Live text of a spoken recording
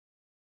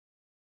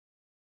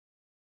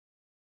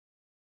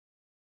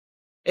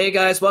Hey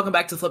guys, welcome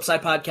back to the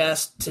Flipside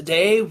Podcast.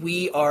 Today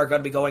we are going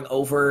to be going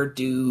over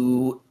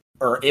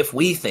if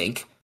we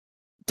think,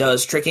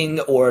 does tricking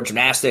or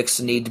gymnastics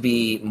need to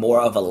be more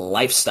of a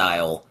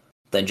lifestyle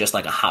than just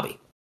like a hobby?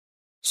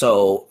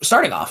 So,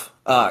 starting off,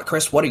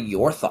 Chris, what are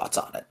your thoughts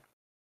on it?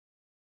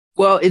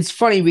 Well, it's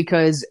funny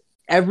because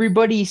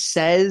everybody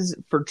says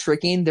for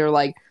tricking, they're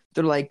like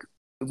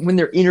when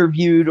they're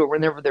interviewed or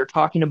whenever they're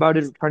talking about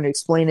it or trying to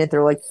explain it,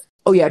 they're like,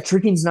 "Oh yeah,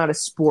 tricking's not a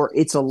sport,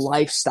 it's a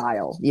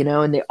lifestyle,"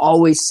 and they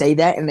always say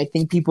that, and I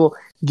think people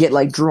get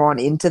like drawn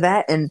into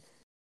that, and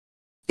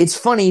it's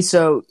funny.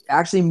 So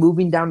actually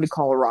moving down to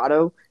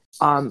Colorado,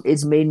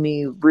 it's made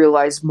me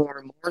realize more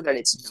and more that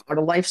it's not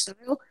a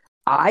lifestyle.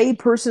 I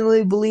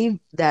personally believe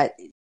that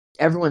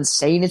everyone's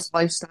saying it's a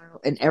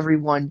lifestyle and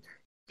everyone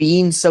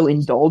being so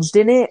indulged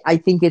in it. I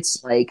think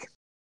it's like,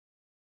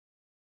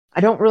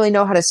 I don't really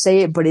know how to say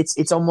it, but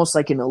it's almost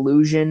like an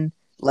illusion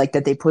like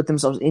that they put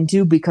themselves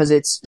into because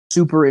it's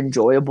super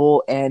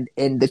enjoyable and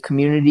the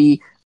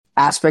community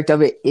aspect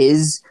of it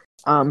is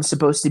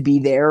supposed to be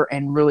there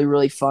and really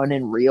really fun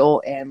and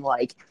real and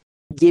like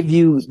give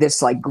you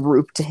this like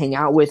group to hang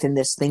out with and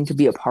this thing to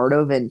be a part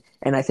of, and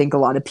I think a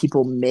lot of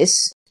people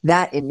miss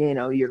that in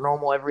your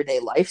normal everyday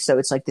life, so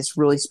it's like this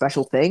really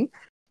special thing.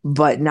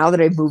 But now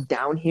that I've moved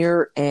down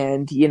here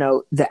and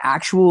the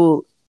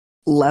actual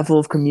level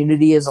of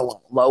community is a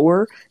lot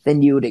lower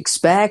than you would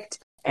expect,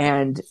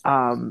 and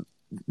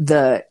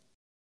the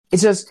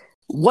it's just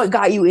what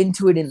got you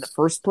into it in the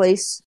first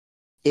place.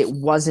 It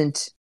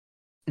wasn't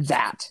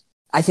that.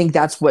 I think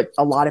that's what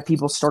a lot of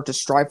people start to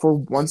strive for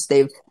once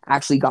they've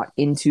actually got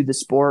into the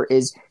sport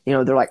is,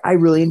 they're like, I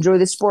really enjoy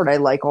this sport. I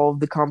like all of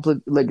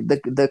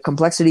the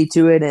complexity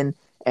to it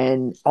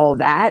and all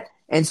that.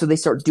 And so they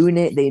start doing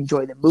it. They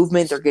enjoy the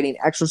movement. They're getting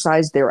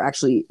exercise.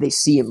 They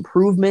see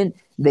improvement.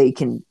 They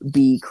can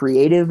be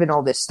creative and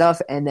all this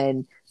stuff. And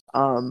then,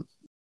 but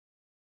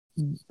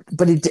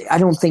I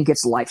don't think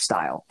it's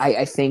lifestyle.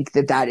 I think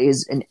that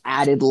is an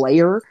added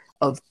layer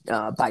of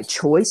by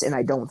choice, and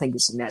I don't think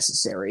it's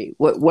necessary.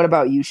 What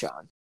about you,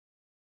 Sean?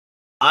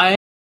 I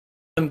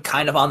am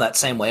kind of on that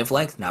same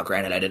wavelength. Now,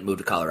 granted, I didn't move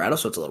to Colorado,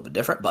 so it's a little bit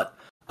different, but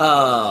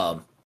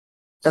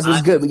that's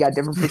what's good. We got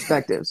different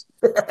perspectives.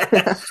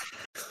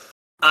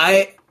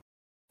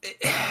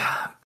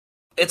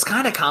 It's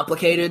kind of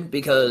complicated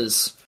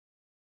because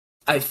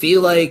I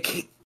feel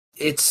like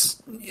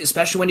it's,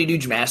 especially when you do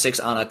gymnastics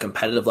on a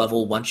competitive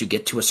level, once you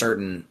get to a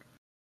certain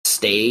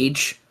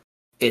stage,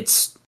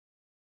 it's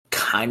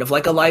kind of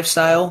like a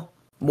lifestyle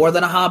more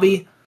than a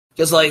hobby.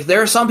 Because like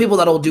there are some people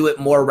that'll do it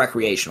more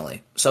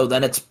recreationally, so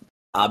then it's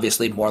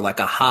obviously more like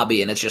a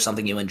hobby and it's just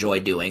something you enjoy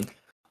doing.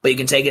 But you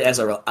can take it as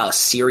a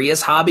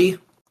serious hobby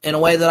in a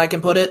way that I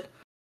can put it.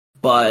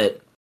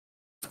 But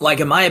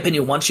like in my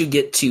opinion, once you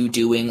get to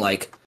doing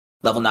like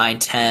level 9,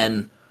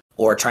 10,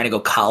 or trying to go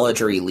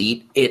college or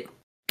elite, it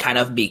kind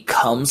of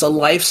becomes a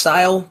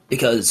lifestyle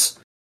because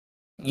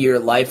your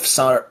life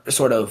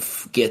sort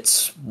of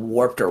gets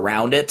warped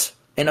around it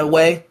in a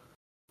way,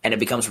 and it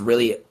becomes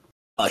really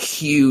a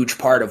huge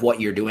part of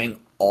what you're doing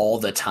all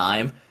the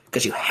time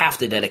because you have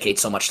to dedicate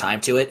so much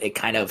time to it. It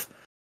kind of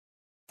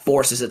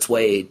forces its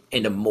way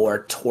into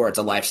more towards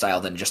a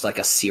lifestyle than just like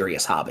a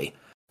serious hobby.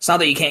 It's not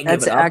that you can't give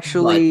That's it up.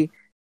 actually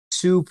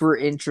super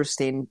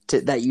interesting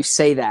that you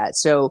say that.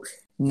 So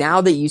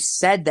now that you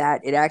said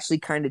that, it actually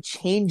kind of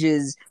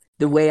changes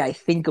the way I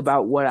think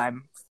about what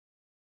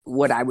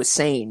I was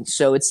saying.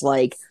 So it's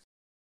like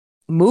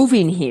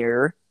moving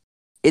here.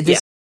 This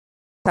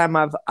time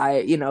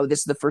this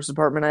is the first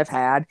apartment I've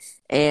had,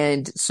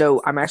 and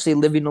so I'm actually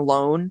living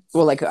alone.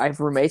 Well, like I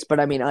have roommates, but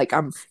I mean, like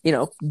I'm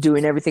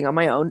doing everything on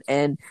my own,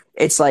 and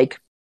it's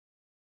like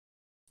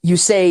you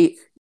say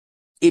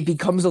it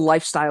becomes a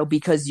lifestyle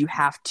because you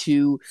have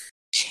to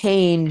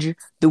change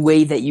the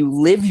way that you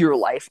live your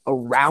life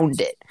around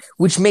it,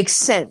 which makes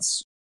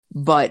sense.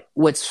 But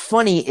what's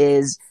funny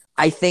is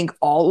I think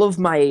all of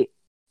my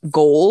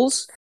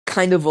goals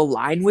kind of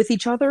align with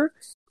each other,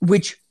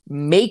 which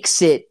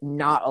makes it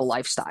not a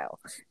lifestyle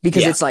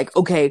because it's like,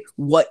 okay,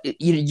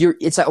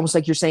 it's almost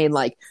like you're saying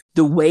like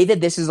the way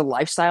that this is a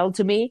lifestyle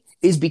to me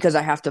is because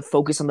I have to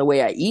focus on the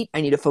way I eat. I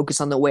need to focus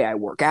on the way I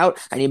work out.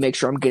 I need to make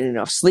sure I'm getting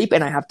enough sleep,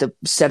 and I have to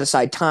set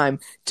aside time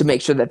to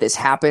make sure that this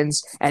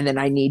happens. And then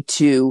I need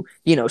to,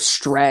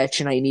 stretch,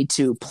 and I need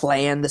to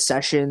plan the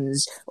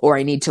sessions, or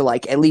I need to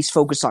like at least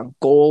focus on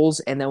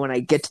goals. And then when I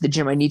get to the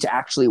gym, I need to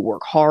actually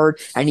work hard.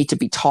 I need to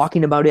be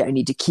talking about it. I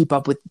need to keep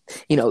up with,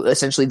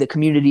 essentially the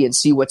community and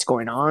see what's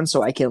going on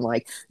so I can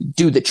like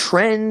do the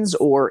trends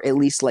or at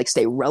least like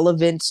stay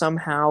relevant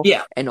somehow.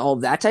 Yeah. And all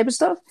of that type of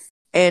stuff.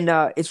 And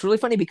it's really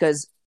funny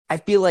because I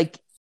feel like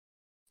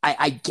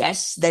I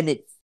guess then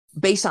it,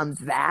 based on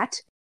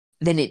that,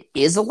 then it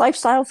is a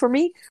lifestyle for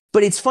me.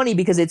 But it's funny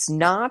because it's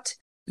not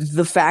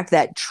the fact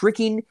that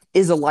tricking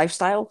is a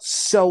lifestyle,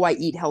 so I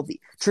eat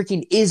healthy.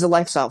 Tricking is a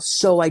lifestyle,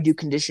 so I do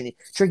conditioning.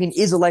 Tricking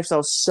is a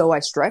lifestyle, so I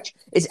stretch.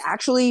 It's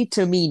actually,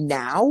 to me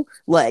now,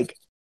 like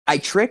I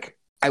trick,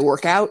 I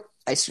work out,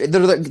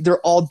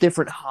 they're all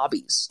different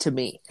hobbies to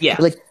me. Yeah.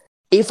 Like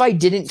if I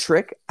didn't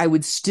trick, I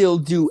would still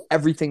do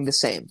everything the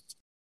same.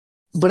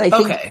 But I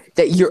think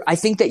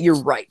that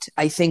you're right.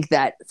 I think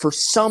that for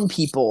some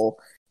people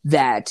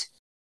that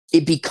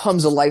it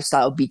becomes a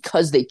lifestyle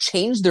because they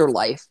change their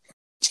life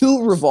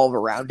to revolve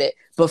around it.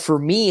 But for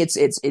me, it's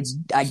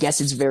I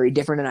guess it's very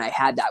different, and I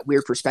had that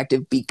weird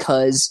perspective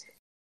because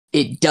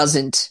it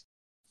doesn't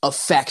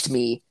affect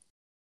me,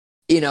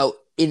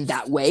 in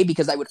that way,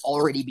 because I would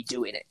already be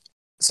doing it.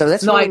 So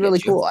that's really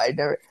cool. I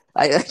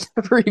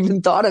never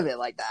even thought of it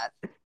like that.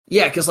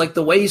 Yeah, because like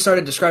the way you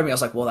started describing it, I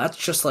was like, well, that's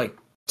just like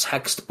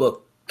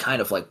textbook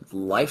kind of like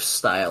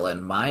lifestyle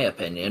in my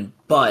opinion.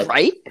 But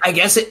right? I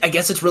guess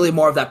it's really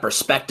more of that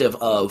perspective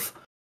of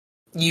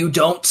you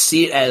don't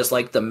see it as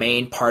like the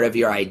main part of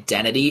your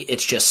identity.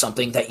 It's just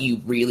something that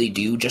you really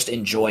do just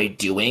enjoy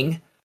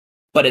doing.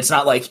 But it's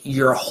not like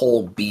your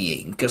whole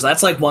being. Because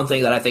that's like one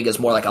thing that I think is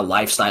more like a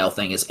lifestyle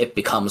thing, is it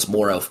becomes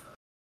more of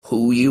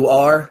who you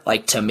are.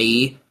 Like to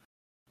me,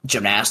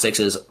 gymnastics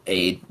is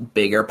a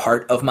bigger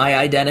part of my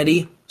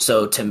identity.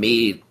 So to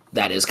me,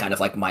 that is kind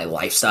of like my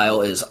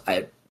lifestyle. Is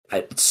I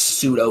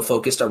pseudo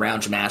focused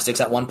around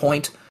gymnastics at one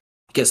point,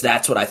 because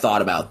that's what I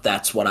thought about.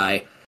 That's what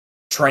I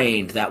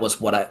trained. That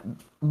was what I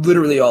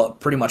literally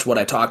pretty much what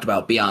I talked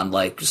about beyond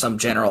like some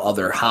general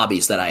other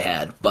hobbies that I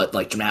had. But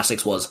like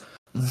gymnastics was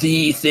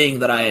the thing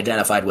that I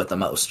identified with the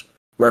most.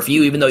 Where if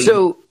you, even though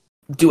you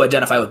do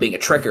identify with being a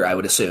tricker, I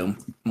would assume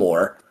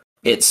more,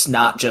 it's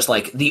not just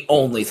like the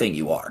only thing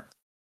you are.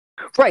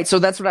 Right. So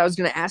that's what I was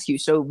going to ask you.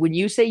 So when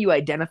you say you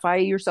identify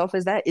yourself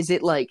as that, is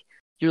it like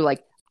you're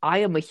like, I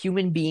am a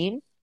human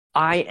being,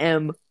 I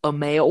am a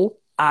male,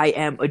 I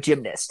am a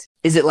gymnast?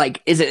 Is it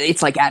like,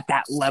 it's like at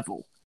that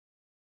level?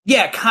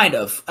 Yeah, kind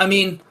of. I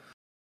mean,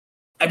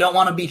 I don't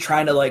want to be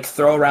trying to like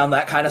throw around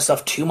that kind of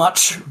stuff too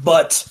much,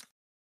 but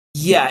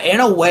yeah, in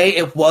a way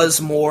it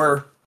was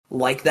more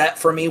like that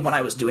for me when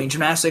I was doing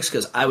gymnastics,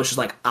 because I was just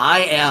like,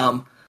 I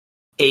am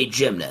a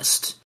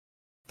gymnast.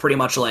 Pretty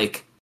much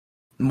like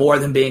more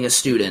than being a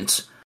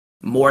student,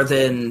 more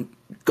than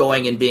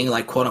going and being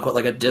like quote unquote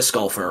like a disc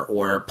golfer,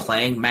 or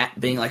playing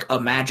being like a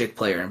Magic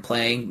player and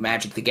playing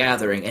Magic the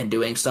Gathering and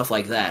doing stuff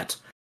like that.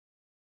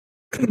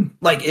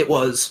 Like it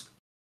was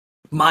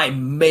my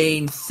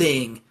main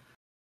thing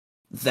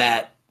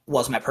that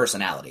was my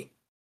personality.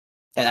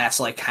 And that's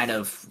like kind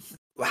of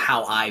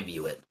how I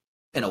view it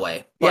in a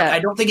way. But yeah, I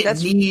don't think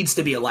it needs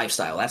to be a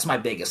lifestyle. That's my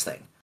biggest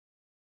thing.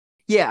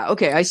 Yeah,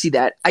 okay, I see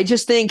that. I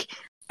think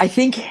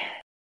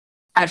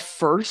at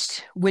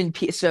first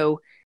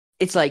so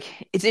it's like,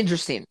 it's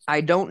interesting.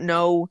 I don't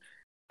know.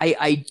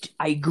 I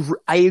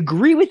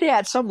agree with it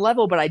at some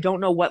level, but I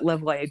don't know what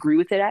level I agree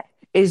with it at.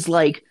 Is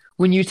like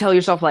when you tell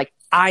yourself like,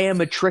 I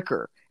am a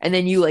tricker, and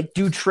then you like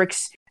do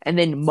tricks, and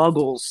then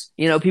muggles,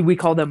 people, we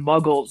call them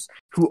muggles,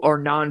 who are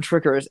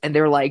non-trickers, and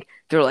they're like,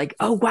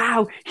 oh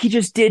wow, he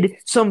just did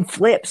some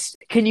flips.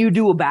 Can you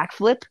do a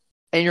backflip?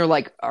 And you're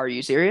like, are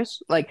you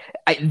serious? Like,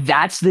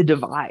 that's the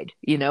divide,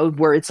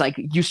 where it's like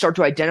you start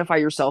to identify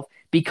yourself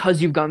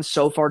because you've gone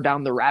so far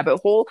down the rabbit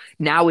hole.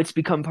 Now it's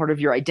become part of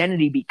your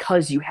identity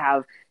because you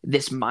have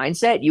this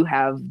mindset, you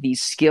have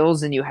these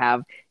skills, and you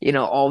have,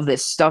 all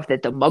this stuff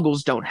that the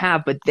muggles don't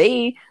have, but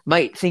they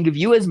might think of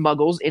you as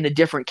muggles in a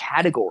different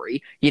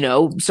category,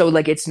 So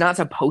like, it's not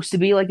supposed to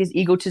be like this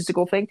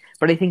egotistical thing,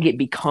 but I think it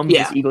becomes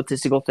this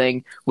egotistical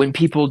thing when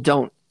people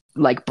don't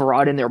like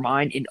broaden their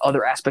mind in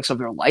other aspects of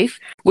their life,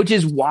 which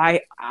is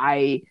why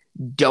I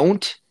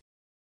don't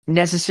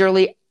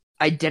necessarily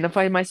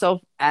identify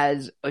myself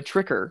as a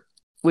tricker,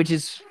 which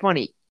is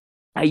funny.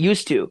 I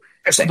used to,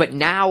 but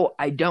now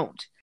I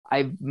don't.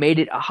 I've made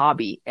it a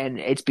hobby, and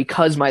it's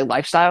because my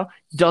lifestyle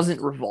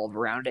doesn't revolve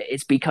around it.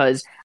 It's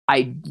because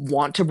I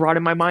want to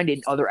broaden my mind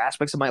in other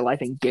aspects of my life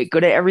and get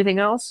good at everything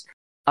else.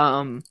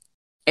 But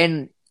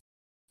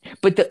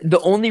the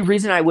only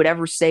reason I would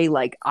ever say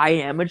like I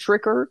am a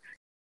tricker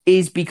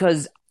is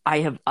because I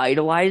have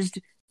idolized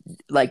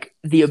like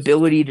the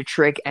ability to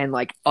trick, and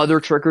like other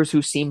trickers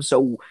who seem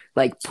so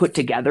like put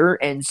together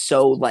and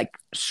so like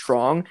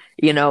strong,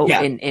 in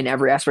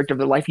every aspect of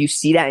their life. You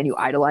see that and you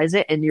idolize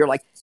it, and you're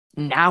like,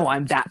 now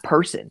I'm that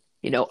person.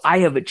 I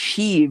have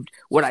achieved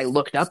what I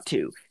looked up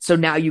to. So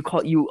now you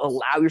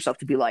allow yourself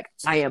to be like,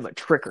 I am a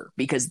tricker,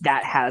 because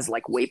that has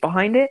like weight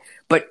behind it.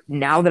 But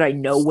now that I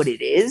know what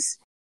it is,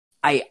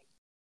 and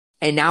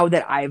now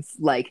that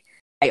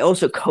I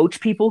also coach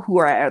people who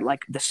are at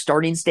like the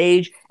starting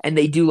stage, and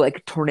they do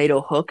like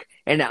tornado hook,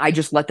 and I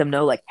just let them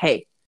know like,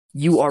 hey,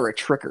 you are a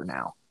tricker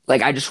now.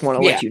 Like, I just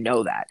want to let you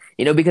know that,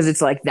 because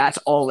it's like, that's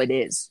all it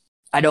is.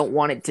 I don't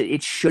want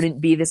it shouldn't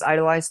be this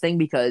idolized thing,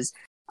 because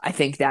I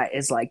think that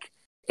is like,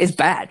 it's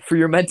bad for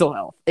your mental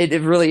health. It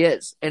really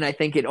is. And I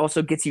think it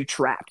also gets you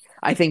trapped.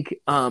 I think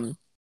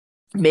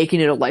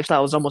making it a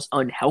lifestyle is almost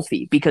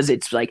unhealthy, because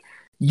it's like,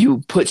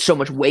 you put so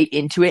much weight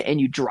into it and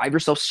you drive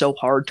yourself so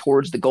hard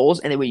towards the goals,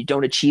 and then when you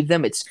don't achieve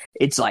them, it's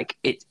like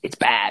it's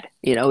bad,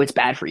 it's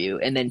bad for you.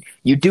 And then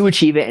you do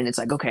achieve it, and it's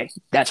like, okay,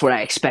 that's what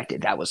I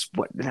expected. That was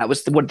what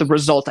the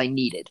result I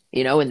needed,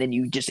 and then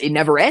it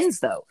never ends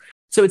though.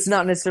 So it's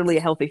not necessarily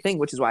a healthy thing,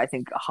 which is why I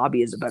think a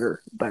hobby is a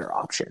better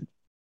option.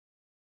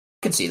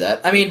 could see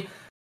that. I mean,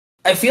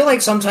 I feel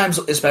like sometimes,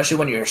 especially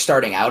when you're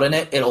starting out in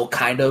it, it'll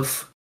kind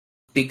of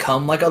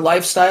become like a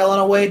lifestyle in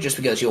a way, just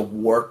because you'll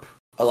warp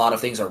a lot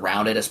of things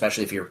around it,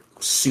 especially if you're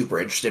super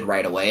interested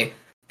right away.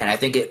 And I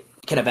think it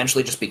can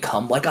eventually just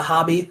become like a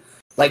hobby.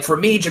 Like for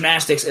me,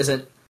 gymnastics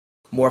isn't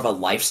more of a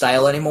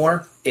lifestyle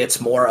anymore.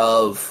 It's more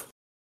of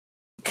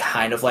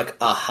kind of like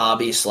a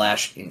hobby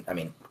slash, I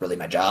mean, really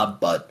my job,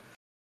 but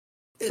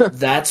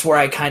that's where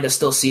I kind of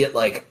still see it.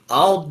 Like,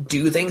 I'll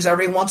do things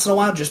every once in a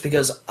while just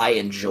because I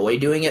enjoy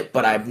doing it,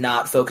 but I'm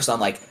not focused on,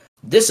 like,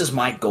 this is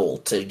my goal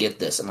to get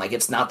this. And, like,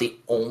 it's not the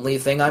only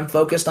thing I'm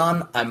focused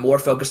on. I'm more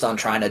focused on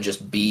trying to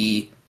just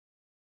be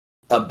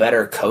a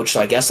better coach. So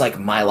I guess, like,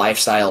 my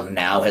lifestyle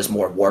now has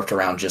more warped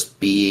around just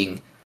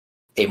being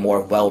a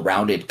more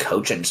well-rounded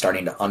coach and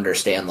starting to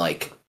understand,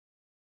 like,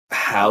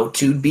 how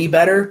to be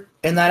better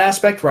in that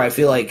aspect, where I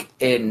feel like,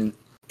 in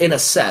a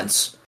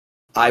sense,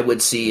 I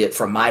would see it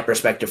from my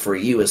perspective for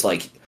you as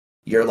like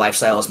your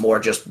lifestyle is more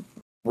just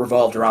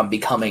revolved around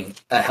becoming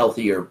a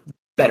healthier,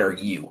 better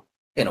you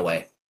in a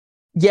way.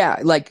 Yeah,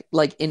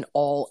 like in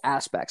all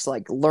aspects,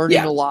 like learning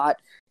a lot,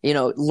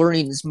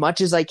 learning as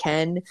much as I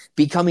can,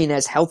 becoming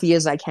as healthy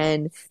as I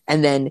can,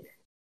 and then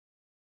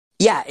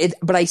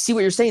but I see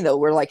what you're saying though,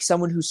 where like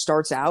someone who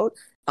starts out,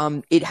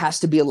 it has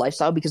to be a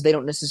lifestyle because they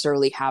don't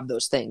necessarily have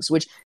those things,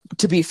 which,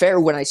 to be fair,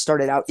 when I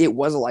started out, it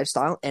was a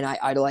lifestyle and I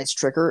idolized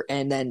Tricker.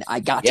 And then I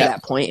got to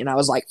that point and I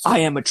was like, I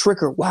am a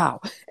Tricker.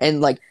 Wow.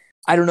 And like,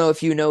 I don't know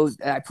if you know,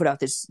 I put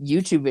out this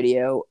YouTube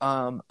video,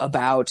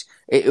 about,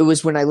 it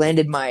was when I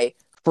landed my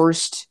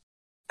first,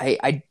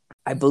 I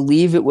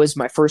believe it was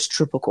my first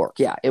triple cork.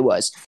 Yeah, it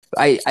was.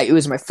 It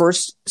was my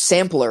first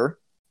sampler,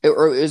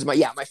 or it was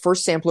my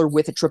first sampler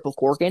with a triple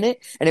cork in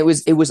it, and it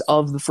was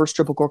of the first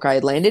triple cork I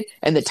had landed,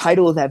 and the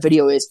title of that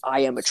video is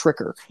 "I Am a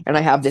Tricker," and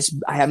I have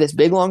this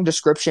big long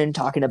description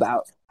talking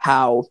about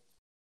how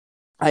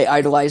I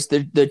idolized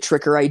the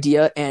Tricker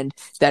idea and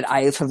that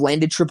I have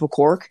landed triple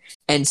cork,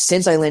 and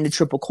since I landed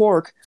triple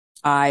cork,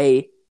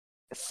 I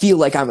feel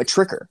like I'm a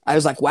Tricker. I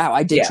was like, wow,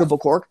 I did triple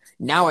cork.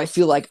 Now I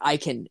feel like I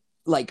can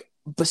like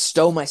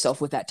bestow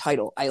myself with that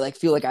title. I like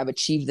feel like I've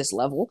achieved this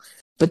level,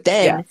 but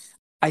then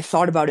I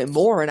thought about it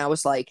more and I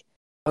was like,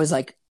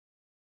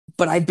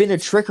 but I've been a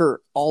Tricker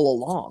all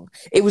along.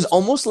 It was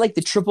almost like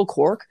the triple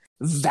cork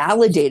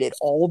validated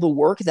all the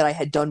work that I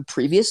had done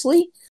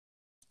previously.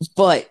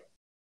 But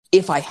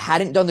if I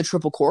hadn't done the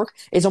triple cork,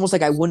 it's almost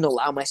like I wouldn't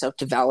allow myself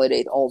to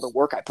validate all the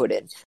work I put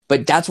in.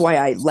 But that's why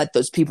I let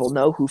those people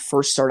know who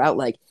first start out,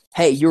 like,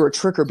 hey, you're a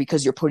Tricker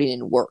because you're putting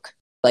in work.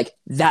 Like,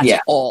 that's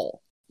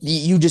all.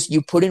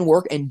 You put in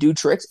work and do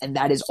tricks, and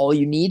that is all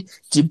you need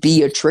to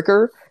be a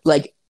Tricker.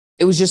 Like,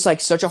 it was just like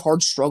such a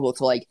hard struggle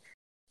to like,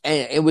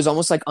 and it was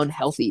almost like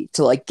unhealthy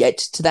to like get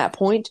to that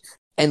point,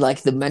 and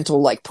like the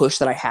mental like push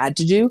that I had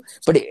to do.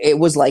 But it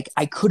was like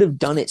I could have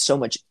done it so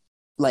much,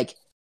 like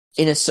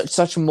in a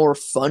such more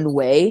fun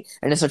way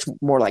and a such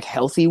more like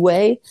healthy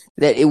way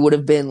that it would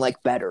have been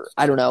like better.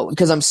 I don't know,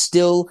 because I'm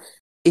still.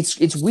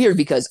 It's weird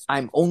because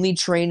I'm only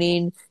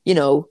training,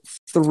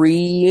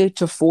 3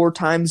 to 4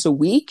 times a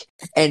week,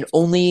 and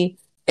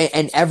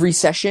every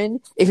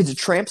session, if it's a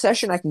tramp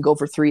session, I can go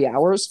for 3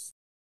 hours.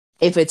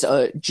 If it's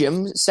a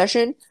gym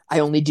session, I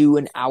only do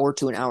an hour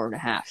to an hour and a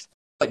half.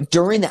 But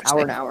during the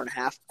hour and a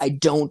half, I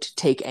don't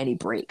take any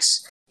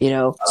breaks,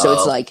 So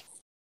it's like,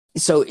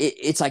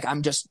 it's like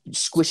I'm just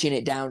squishing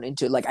it down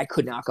into like I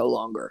could not go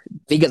longer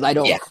because I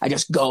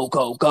just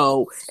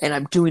go, and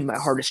I'm doing my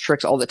hardest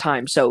tricks all the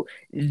time. So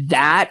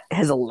that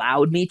has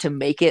allowed me to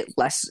make it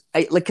less,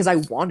 because I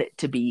want it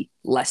to be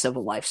less of a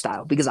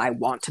lifestyle because I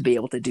want to be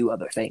able to do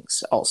other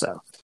things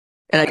also.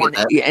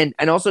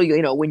 And also,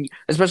 when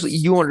especially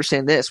you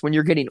understand this, when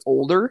you're getting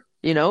older,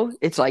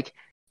 it's like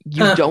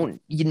you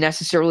don't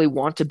necessarily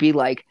want to be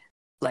like,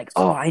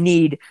 oh, I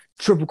need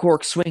triple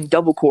cork, swing,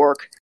 double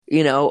cork,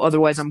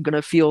 otherwise I'm going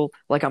to feel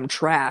like I'm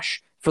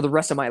trash for the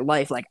rest of my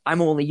life. Like,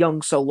 I'm only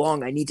young so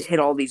long. I need to hit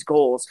all these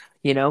goals,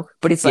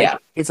 but it's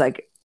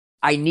like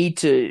I need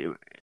to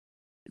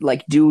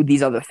like do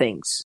these other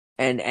things.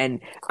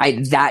 And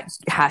that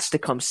has to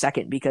come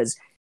second because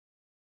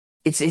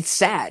it's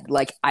sad.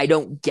 Like, I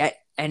don't get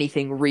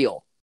anything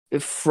real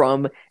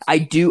from,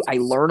 I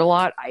learn a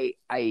lot.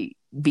 I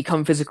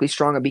become physically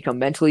strong. I become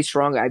mentally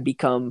strong. I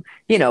become,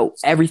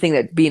 everything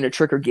that being a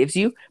Tricker gives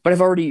you, but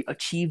I've already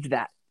achieved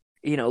that,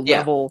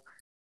 level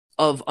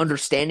of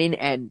understanding,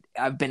 and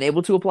I've been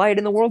able to apply it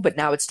in the world, but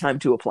now it's time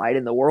to apply it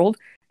in the world.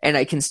 And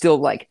I can still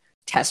like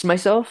test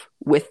myself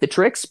with the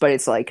tricks, but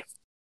it's like,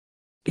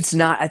 it's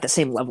not at the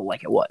same level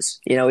like it was,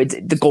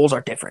 the goals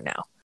are different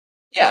now.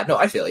 Yeah, no,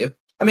 I feel you.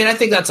 I mean, I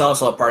think that's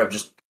also a part of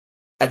just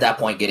at that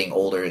point getting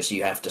older is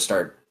you have to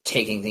start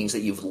taking things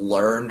that you've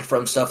learned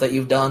from stuff that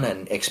you've done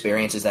and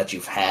experiences that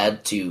you've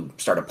had to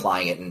start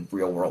applying it in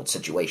real world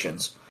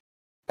situations.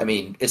 I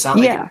mean, it's not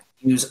like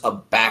you use a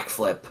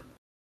backflip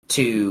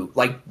to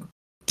like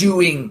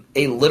doing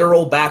a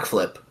literal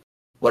backflip,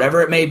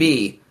 whatever it may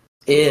be,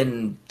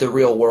 in the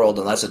real world,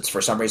 unless it's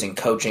for some reason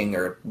coaching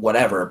or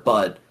whatever.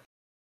 But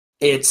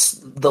it's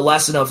the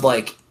lesson of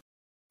like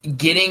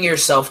getting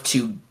yourself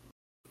to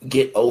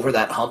get over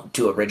that hump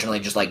to originally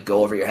just like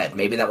go over your head.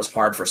 Maybe that was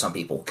hard for some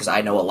people because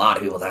I know a lot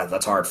of people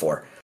that's hard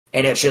for.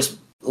 And it's just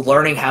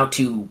learning how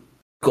to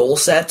goal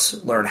set,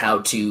 learn how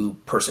to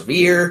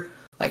persevere,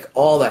 like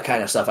all that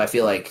kind of stuff. I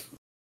feel like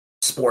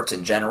sports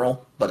in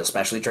general, but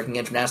especially tricking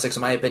and gymnastics,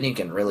 in my opinion,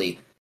 can really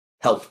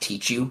help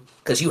teach you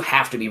because you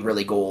have to be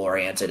really goal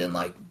oriented and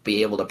like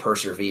be able to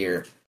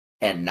persevere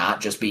and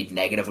not just be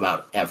negative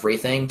about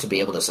everything to be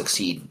able to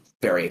succeed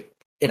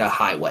in a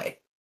high way.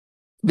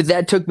 But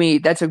that took me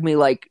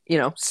like,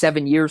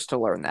 7 years to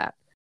learn that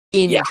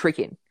in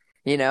tricking,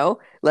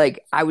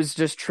 like I was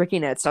just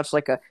tricking at such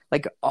like a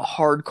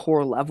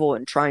hardcore level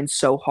and trying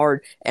so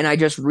hard. And I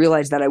just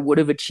realized that I would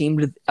have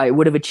achieved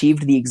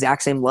the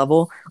exact same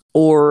level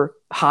or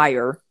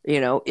higher,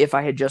 if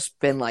I had just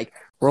been like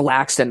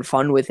relaxed and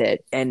fun with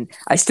it. And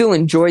I still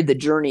enjoyed the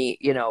journey,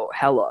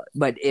 hella,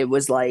 but it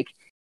was like,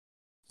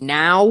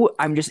 now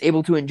I'm just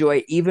able to enjoy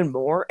it even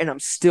more, and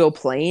I'm still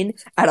playing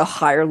at a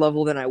higher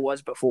level than I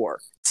was before.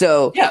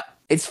 So yeah,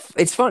 it's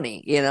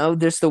funny,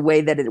 just the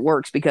way that it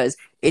works because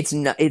it's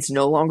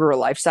no longer a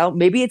lifestyle.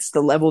 Maybe it's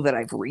the level that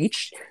I've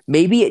reached.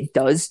 Maybe it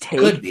does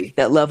take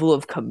that level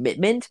of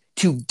commitment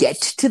to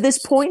get to this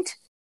point.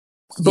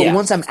 But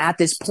once I'm at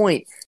this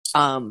point,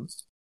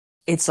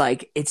 it's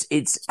like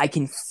I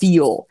can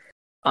feel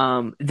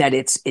that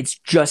it's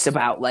just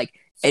about like.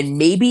 And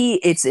maybe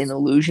it's an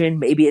illusion.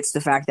 Maybe it's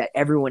the fact that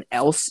everyone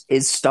else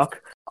is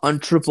stuck on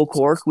triple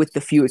cork with the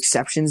few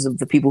exceptions of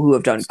the people who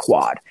have done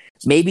quad.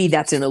 Maybe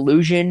that's an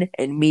illusion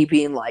and me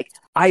being like,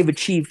 I've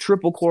achieved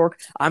triple cork.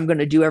 I'm going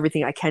to do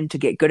everything I can to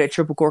get good at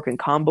triple cork and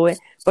combo it.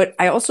 But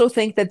I also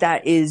think that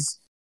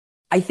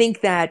I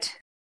think that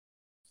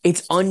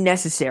it's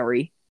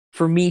unnecessary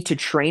for me to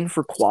train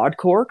for quad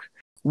cork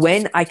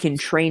when I can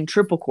train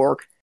triple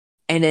cork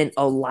and then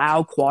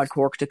allow quad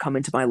cork to come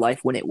into my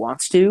life when it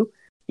wants to.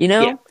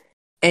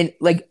 And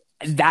like,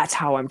 that's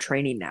how I'm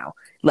training now.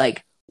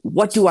 Like,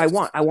 what do I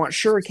want? I want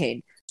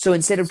shuriken. So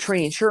instead of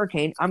training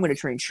shuriken, I'm going to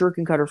train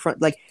shuriken cutter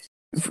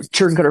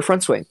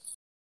front swing.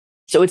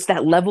 So it's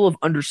that level of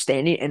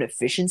understanding and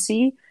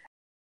efficiency.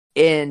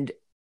 And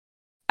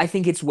I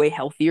think it's way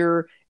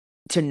healthier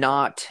to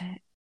not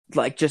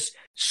like just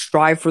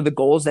strive for the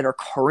goals that are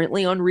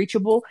currently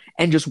unreachable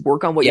and just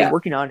work on what you're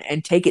working on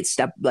and take it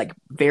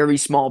very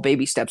small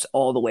baby steps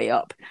all the way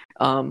up.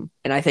 And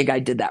I think I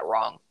did that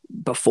wrong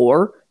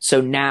before.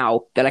 So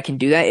now that I can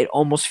do that, it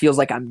almost feels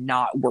like I'm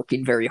not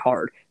working very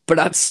hard, but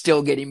I'm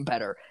still getting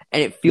better.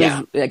 And it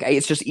feels like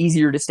it's just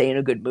easier to stay in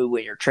a good mood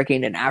when you're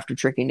tricking and after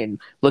tricking and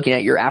looking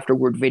at your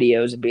afterward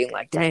videos and being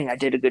like, dang, I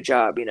did a good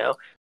job,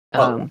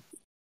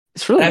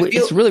 It's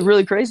really,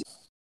 really crazy.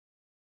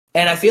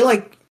 And I feel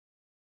like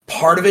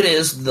part of it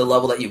is the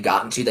level that you've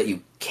gotten to that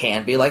you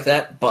can be like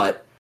that.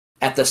 But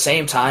at the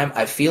same time,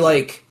 I feel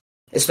like,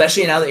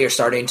 especially now that you're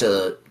starting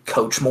to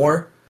coach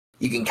more,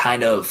 you can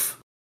kind of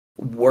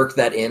work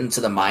that into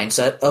the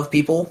mindset of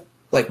people.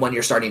 Like when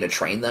you're starting to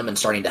train them and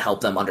starting to help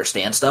them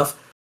understand stuff,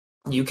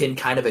 you can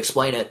kind of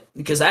explain it,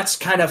 because that's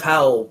kind of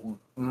how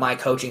my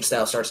coaching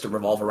style starts to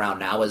revolve around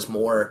now, is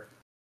more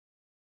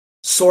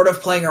sort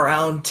of playing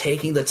around,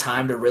 taking the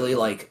time to really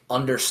like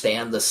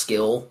understand the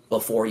skill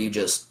before you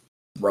just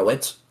throw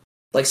it.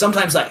 Like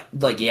sometimes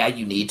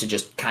you need to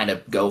just kind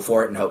of go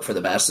for it and hope for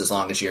the best as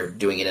long as you're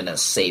doing it in a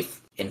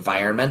safe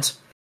environment.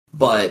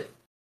 But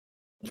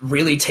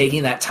really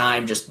taking that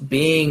time, just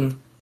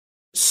being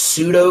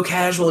pseudo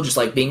casual, just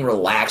like being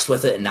relaxed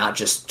with it and not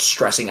just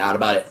stressing out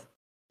about it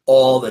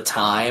all the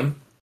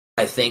time,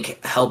 I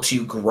think helps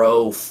you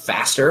grow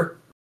faster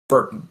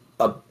for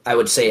I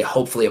would say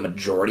hopefully a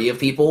majority of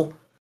people.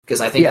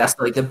 Because I think that's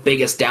like the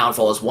biggest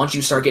downfall is once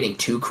you start getting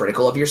too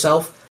critical of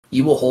yourself,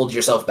 you will hold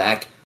yourself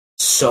back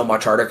so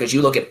much harder, because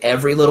you look at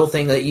every little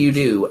thing that you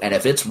do, and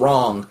if it's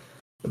wrong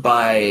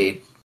by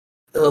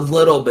a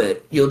little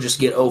bit, you'll just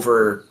get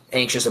over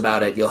anxious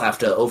about it. You'll have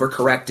to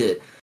overcorrect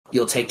it.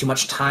 You'll take too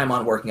much time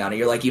on working on it.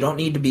 You're like, you don't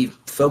need to be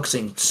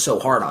focusing so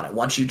hard on it.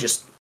 Once you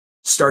just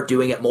start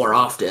doing it more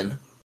often,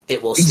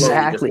 it will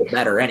slowly just get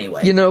better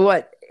anyway. You know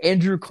what?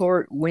 Andrew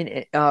Court went,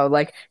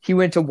 he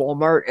went to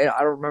Walmart, and I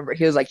don't remember.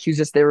 He was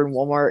just there in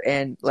Walmart,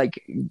 and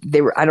like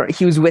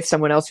he was with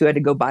someone else who had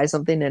to go buy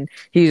something, and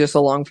he was just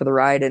along for the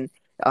ride, and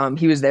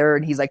he was there,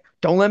 and he's like,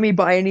 don't let me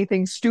buy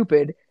anything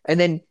stupid. And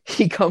then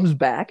he comes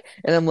back,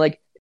 and I'm like,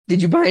 did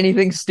you buy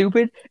anything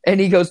stupid? And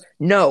he goes,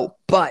 no,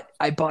 but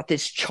I bought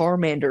this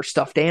Charmander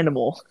stuffed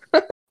animal.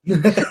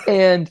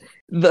 And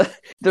the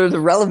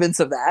relevance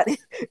of that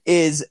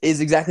is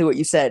exactly what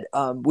you said.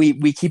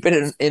 We keep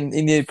it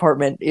in the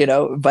apartment,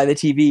 by the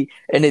TV,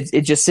 and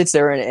it just sits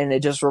there and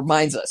it just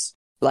reminds us,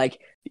 like,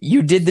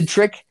 you did the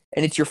trick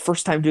and it's your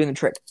first time doing the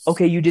trick.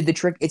 Okay, you did the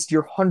trick, it's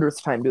your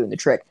 100th time doing the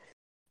trick.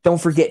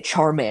 Don't forget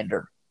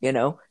Charmander.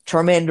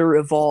 Charmander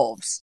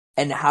evolves,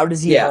 and how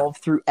does he evolve?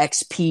 Through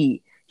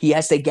XP. He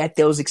has to get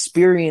those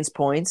experience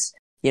points.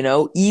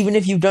 Even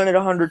if you've done it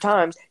 100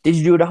 times, did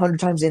you do it 100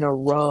 times in a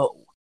row?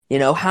 You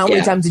know, how many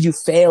Yeah. times did you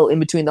fail in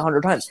between the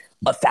 100 times?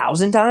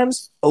 1,000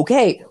 times?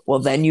 Okay, well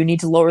then you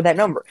need to lower that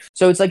number.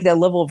 So it's like that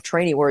level of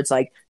training where it's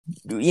like,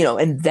 you know,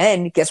 and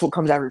then guess what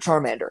comes after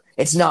Charmander?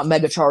 It's not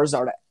Mega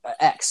Charizard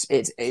X.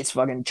 It's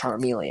fucking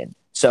Charmeleon.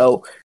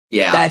 So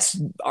Yeah.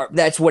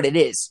 that's what it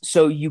is.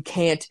 So you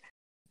can't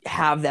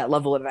have that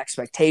level of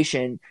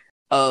expectation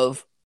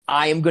of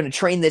I am going to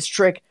train this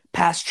trick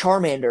past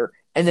Charmander,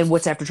 and then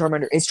what's after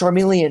Charmander? It's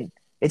Charmeleon.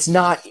 It's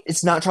not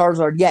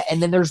Charizard yet,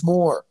 and then there's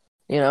more.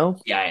 You know.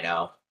 Yeah, I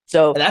know.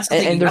 So And that's the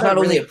thing. and You there's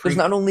gotta really there's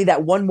not only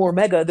that one more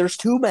mega. There's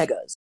two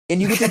megas, and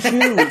you get to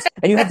choose,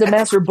 and you have to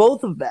master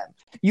both of them.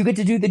 You get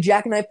to do the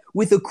jackknife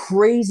with a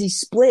crazy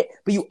split,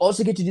 but you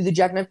also get to do the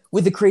jackknife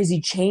with a crazy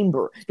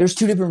chamber. There's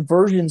two different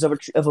versions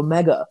of a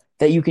mega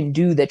that you can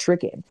do that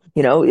trick in.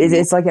 You know,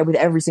 it's like that with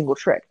every single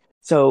trick.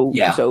 So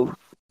Yeah. so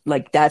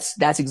like that's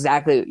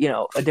exactly, you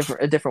know, a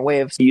different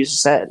way of use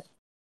said.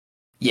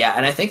 Yeah,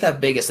 and I think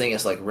that biggest thing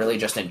is like really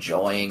just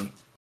enjoying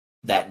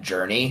that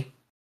journey.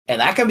 And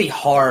that can be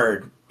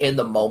hard in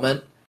the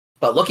moment,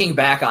 but looking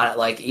back on it,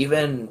 like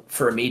even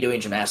for me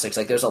doing gymnastics,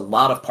 like there's a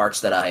lot of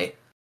parts that I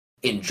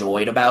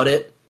enjoyed about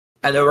it.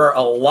 And there were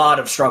a lot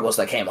of struggles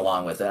that came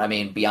along with it. I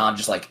mean, beyond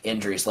just like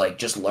injuries, like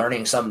just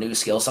learning some new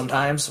skill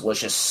sometimes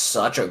was just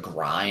such a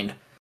grind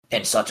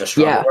and such a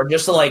struggle. Yeah. Or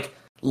just to like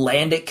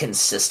land it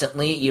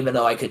consistently, even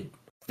though I could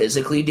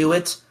physically do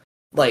it,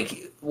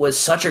 like was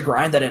such a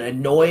grind that it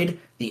annoyed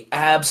the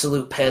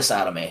absolute piss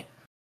out of me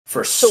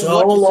for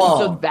so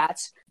long.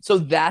 So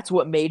that's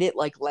what made it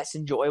like less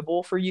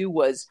enjoyable for you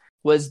was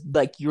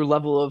like your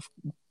level of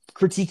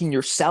critiquing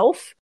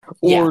yourself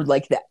or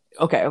like that.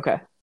 Okay.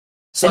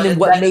 So and then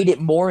what made it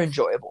more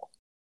enjoyable?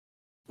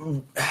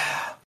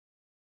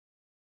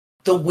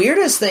 The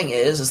weirdest thing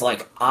is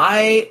like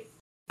I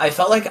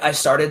felt like I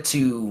started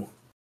to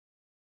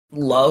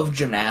love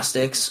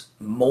gymnastics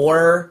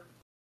more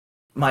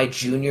my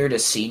junior to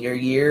senior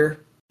year,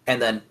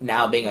 and then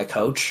now being a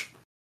coach.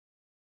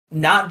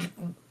 Not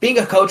being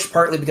a coach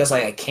partly because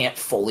like I can't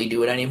fully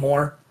do it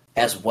anymore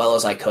as well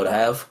as I could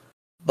have,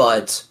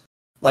 but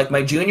like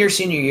my junior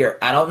senior year,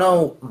 I don't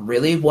know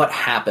really what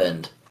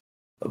happened,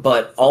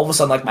 but all of a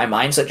sudden like my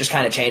mindset just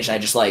kind of changed,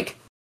 and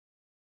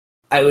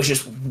I was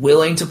just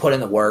willing to put in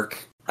the work.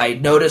 I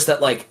noticed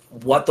that like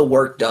what the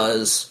work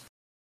does,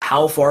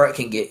 how far it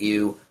can get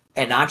you,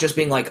 and not just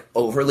being like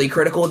overly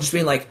critical, just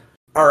being like,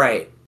 all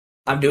right,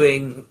 I'm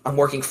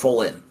working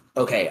full in.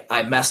 Okay,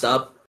 I messed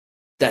up.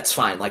 That's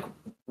fine. Like,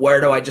 where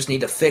do I just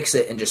need to fix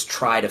it and just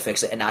try to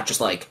fix it and not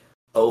just like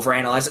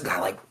overanalyze it?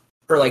 God,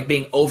 or like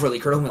being overly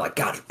critical, like,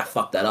 God, I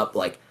fucked that up.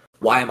 Like,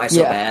 why am I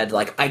so bad?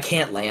 Like, I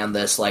can't land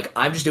this. Like,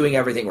 I'm just doing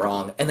everything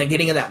wrong. And then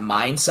getting in that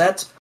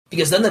mindset,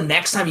 because then the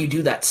next time you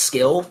do that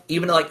skill,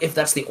 even like if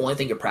that's the only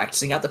thing you're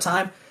practicing at the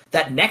time,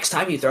 that next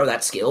time you throw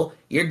that skill,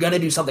 you're going to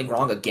do something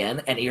wrong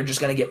again, and you're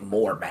just going to get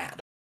more mad.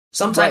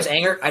 Sometimes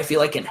anger, I feel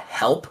like, can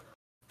help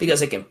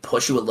because it can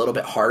push you a little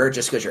bit harder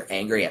just because you're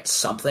angry at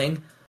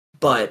something.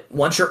 But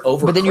once you're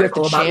overcritical but then you have to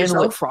about channel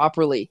yourself, it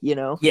properly, you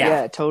know?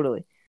 Yeah,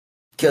 totally.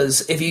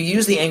 Because if you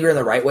use the anger in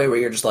the right way, where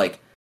you're just like,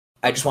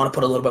 I just want to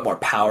put a little bit more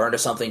power into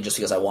something just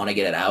because I want to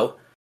get it out,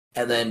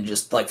 and then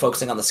just like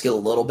focusing on the skill a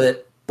little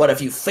bit. But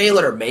if you fail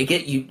it or make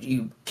it,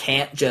 you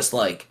can't just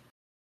like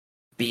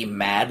be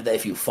mad that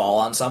if you fall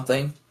on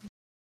something,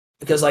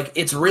 because like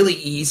it's really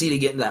easy to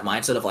get in that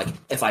mindset of like,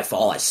 if I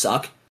fall, I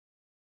suck,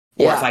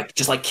 or if I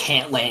just like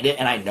can't land it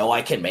and I know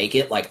I can make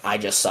it, like I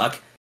just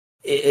suck.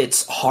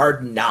 It's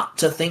hard not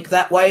to think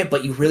that way,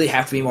 but you really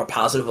have to be more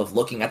positive of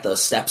looking at the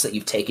steps that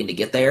you've taken to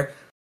get there,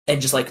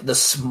 and just like the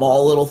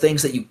small little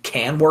things that you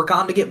can work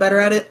on to get better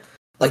at it.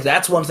 Like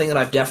that's one thing that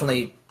I've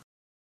definitely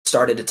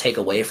started to take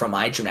away from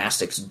my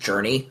gymnastics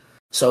journey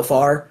so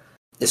far,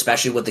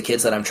 especially with the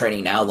kids that I'm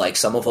training now. Like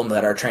some of them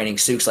that are training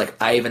Sukes, like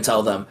I even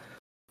tell them,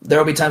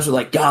 there'll be times where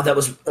like, God, that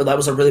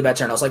was a really bad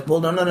turn. I was like,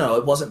 well, no,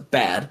 it wasn't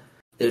bad.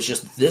 It was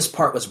just this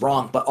part was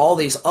wrong, but all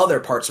these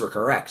other parts were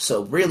correct.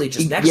 So really,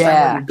 just next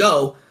time when you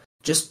go,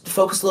 just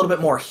focus a little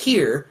bit more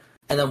here,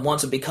 and then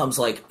once it becomes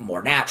like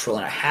more natural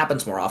and it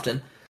happens more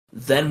often,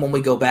 then when we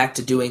go back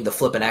to doing the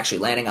flip and actually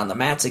landing on the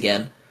mats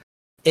again,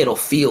 it'll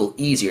feel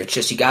easier. It's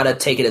just you gotta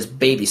take it as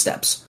baby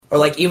steps. Or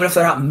like even if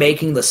they're not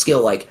making the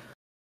skill, like,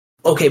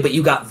 okay, but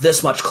you got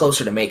this much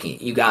closer to making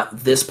it. You got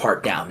this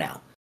part down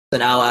now. So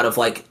now out of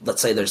like,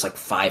 let's say there's like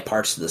 5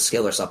 parts to the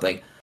skill or something,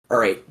 all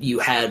right, you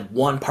had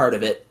one part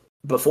of it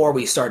before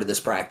we started this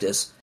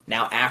practice.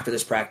 Now after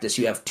this practice,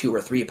 you have 2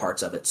 or 3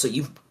 parts of it. So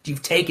you've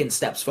taken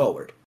steps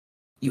forward.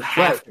 You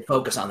have to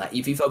focus on that.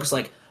 If you focus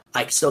like,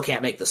 I still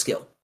can't make the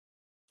skill,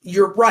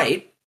 you're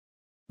right.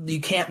 You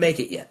can't make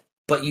it yet,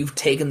 but you've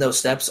taken those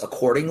steps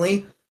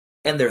accordingly,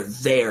 and they're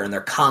there and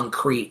they're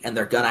concrete, and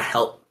they're going to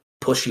help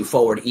push you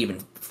forward even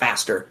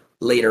faster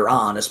later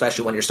on,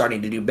 especially when you're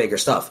starting to do bigger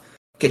stuff.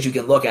 Because you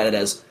can look at it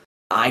as,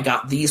 I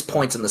got these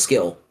points in the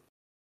skill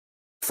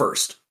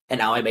first, and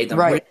now I made them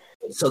really,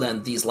 so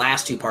then these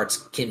last 2 parts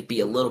can be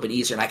a little bit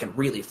easier, and I can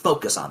really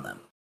focus on them.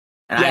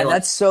 And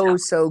that's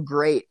so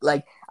great.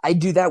 Like I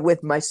do that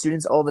with my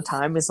students all the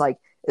time. It's like,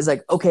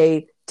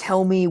 okay,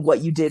 tell me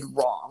what you did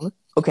wrong.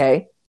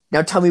 Okay.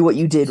 Now tell me what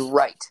you did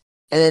right.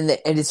 And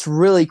it's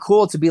really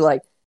cool to be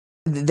like,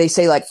 they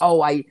say like,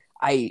 oh,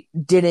 I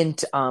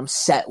didn't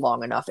set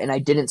long enough and I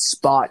didn't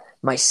spot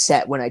my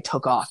set when I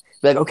took off.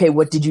 Be like, okay,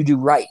 what did you do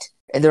right?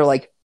 And they're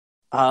like,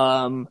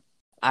 I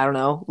don't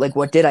know, like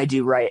what did I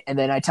do right? And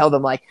then I tell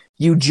them like,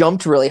 you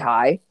jumped really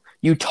high,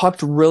 you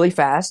tucked really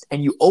fast,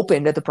 and you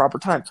opened at the proper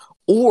time.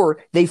 Or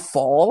they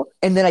fall,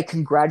 and then I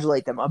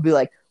congratulate them. I'll be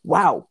like,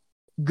 wow,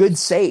 good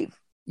save.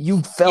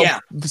 You fell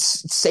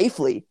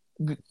safely.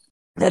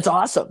 That's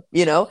awesome,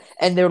 you know?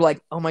 And they're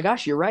like, oh my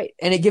gosh, you're right.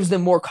 And it gives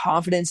them more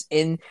confidence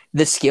in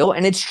the skill.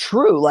 And it's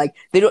true. Like,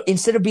 they don't,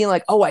 instead of being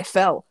like, oh, I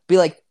fell, be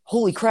like,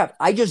 holy crap,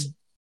 I just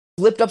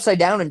flipped upside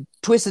down and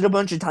twisted a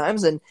bunch of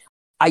times, and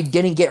I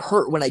didn't get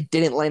hurt when I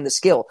didn't land the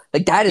skill.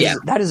 Like, that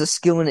is a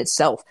skill in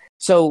itself.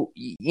 So,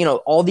 you know,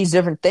 all these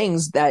different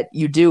things that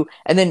you do.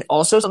 And then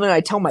also something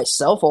I tell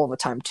myself all the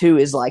time too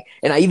is like,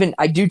 and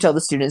I do tell the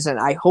students, and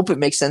I hope it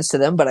makes sense to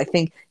them, but I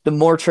think the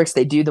more tricks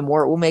they do, the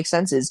more it will make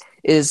sense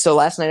is so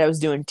last night I was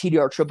doing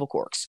TDR triple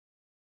corks,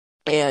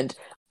 and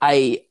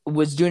I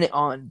was doing it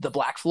on the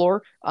black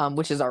floor,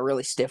 which is our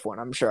really stiff one.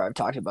 I'm sure I've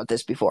talked about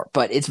this before,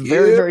 but it's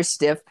very, very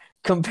stiff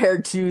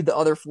compared to the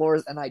other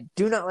floors, and I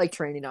do not like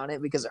training on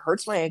it because it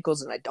hurts my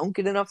ankles and I don't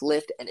get enough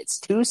lift and it's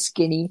too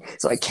skinny,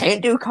 so I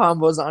can't do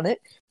combos on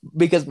it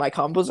because my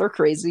combos are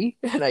crazy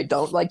and I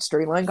don't like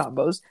straight line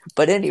combos.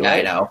 But anyway,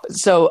 I know.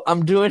 So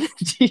I'm doing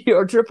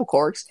TDR triple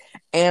corks,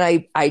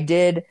 and I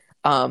did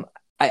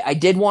I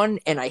did one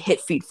and I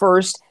hit feet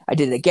first. I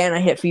did it again, I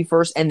hit feet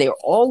first, and they were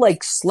all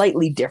like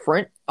slightly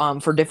different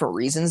for different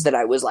reasons that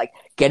I was like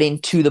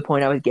getting to the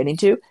point I was getting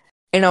to.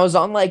 And I was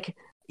on like,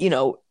 you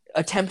know,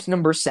 attempt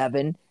number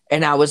 7,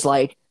 and I was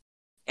like,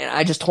 and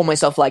I just told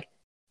myself like,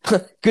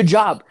 good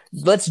job,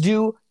 let's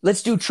do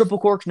triple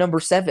cork number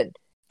 7.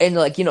 And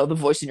like, you know, the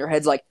voice in your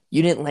head's like,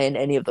 you didn't land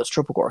any of those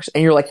triple corks,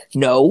 and you're like,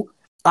 no,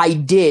 I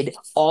did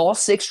all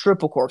 6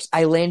 triple corks,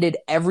 I landed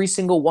every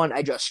single one,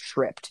 I just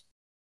tripped.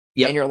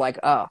 Yep. And you're like,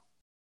 oh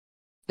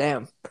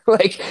damn.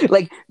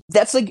 like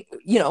that's like,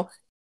 you know,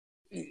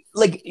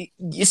 like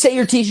you say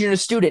you're teaching a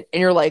student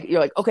and you're like,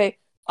 okay,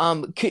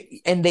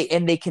 and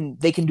they can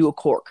do a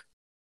cork.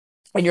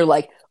 And you're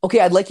like, okay,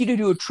 I'd like you to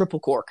do a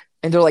triple cork.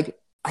 And they're like,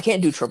 I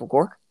can't do triple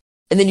cork.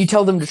 And then you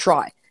tell them to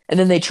try. And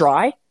then they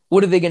try.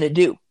 What are they going to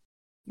do?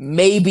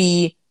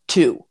 Maybe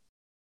 2.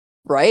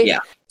 Right? Yeah.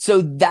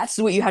 So that's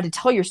what you had to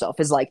tell yourself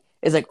is like,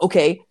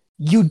 okay,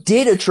 you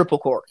did a triple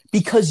cork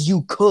because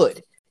you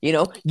could. You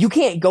know, you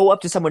can't go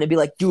up to someone and be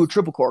like, do a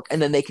triple cork,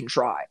 and then they can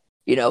try.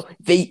 You know,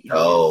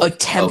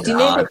 attempting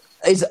it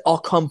is a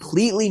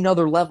completely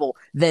another level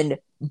than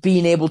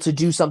being able to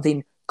do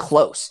something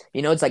close.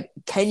 You know, it's like,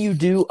 can you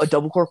do a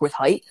double cork with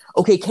height?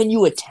 Okay, can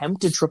you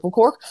attempt a triple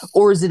cork,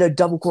 or is it a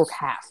double cork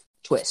half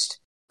twist?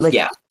 Like,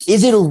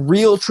 is it a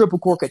real triple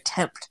cork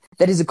attempt?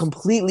 That is a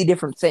completely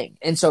different thing.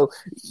 And so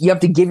you have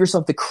to give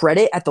yourself the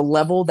credit at the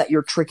level that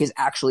your trick is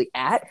actually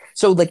at.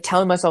 So like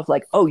telling myself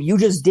like, oh, you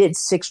just did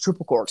 6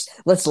 triple corks,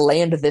 let's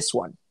land this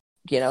one.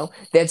 You know,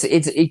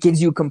 it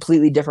gives you a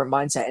completely different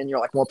mindset, and you're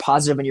like more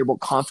positive and you're more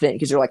confident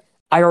because you're like,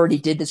 I already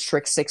did this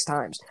trick 6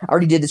 times. I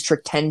already did this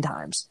trick 10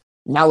 times.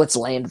 Now let's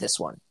land this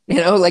one. You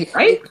know, like,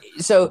 right.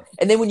 So,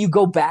 and then when you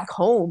go back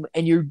home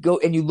and you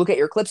look at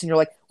your clips and you're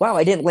like, wow,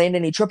 I didn't land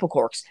any triple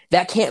corks.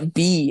 That can't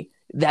be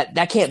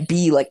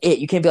like it.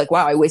 You can't be like,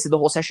 wow, I wasted the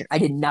whole session. I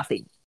did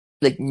nothing.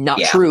 Like, not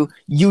true.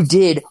 You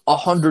did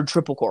 100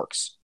 triple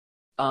corks.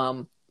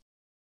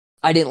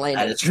 I didn't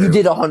land it. You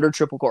did 100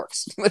 triple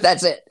corks.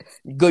 That's it.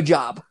 Good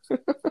job.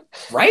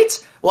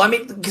 Right? Well, I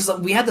mean, because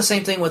we had the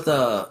same thing with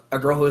a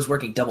girl who was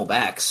working double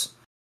backs.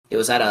 It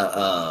was at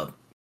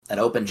an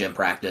open gym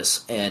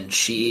practice, and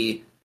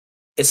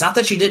it's not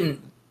that she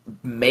didn't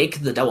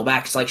make the double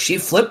backs. Like, she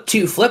flipped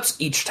 2 flips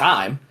each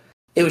time.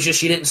 It was just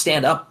she didn't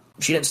stand up.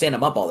 She didn't stand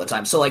them up all the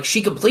time. So, like,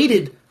 she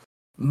completed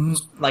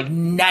like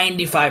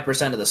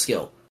 95% of the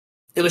skill.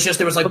 It was just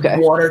there was like 1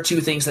 or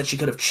 2 things that she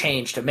could have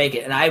changed to make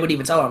it. And I would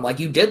even tell her, I'm like,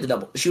 you did the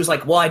double. She was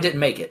like, well, I didn't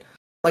make it.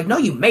 Like, no,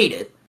 you made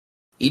it.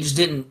 You just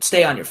didn't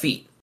stay on your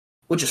feet,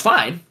 which is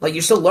fine. Like,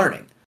 you're still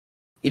learning.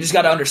 You just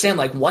got to understand,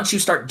 like, once you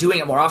start doing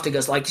it more often,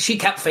 because, like, she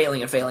kept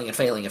failing and failing and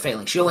failing and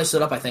failing. She only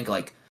stood up, I think,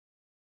 like,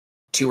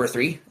 2 or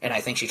 3, and I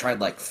think she tried,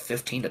 like,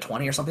 15 to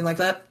 20 or something like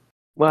that.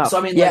 Wow. So,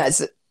 I mean, yeah,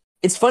 like,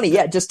 it's funny,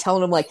 yeah, just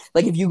telling them, like,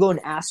 if you go and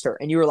ask her,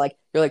 and you're like,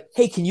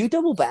 hey, can you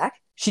double back?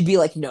 She'd be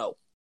like, no.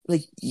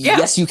 Like,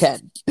 yes, you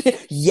can.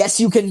 Yes,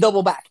 you can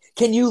double back.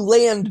 Can you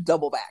land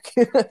double back?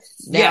 So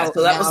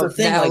that was the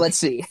thing. Now, like, let's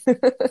see.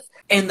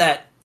 And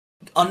that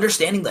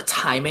understanding the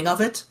timing of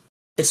it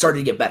started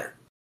to get better.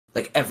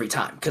 Like, every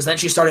time. Because then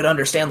she started to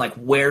understand, like,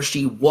 where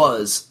she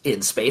was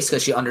in space,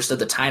 because she understood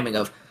the timing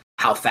of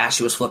how fast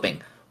she was flipping,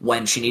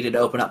 when she needed to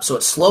open up. So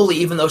it slowly,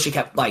 even though she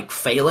kept, like,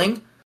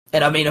 failing,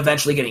 and I mean,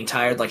 eventually getting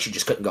tired, like, she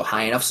just couldn't go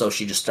high enough, so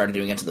she just started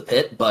doing it into the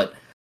pit. But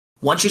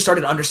once she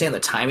started to understand the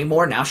timing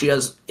more, now if she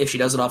does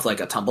it off, like,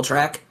 a tumble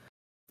track,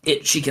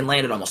 she can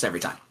land it almost every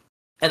time.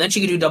 And then she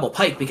can do double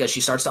pike because she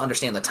starts to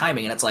understand the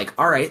timing, and it's like,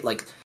 all right,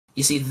 like,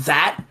 you see,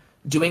 that,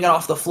 doing it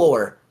off the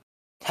floor,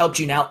 helped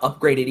you now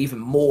upgrade it even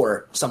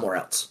more somewhere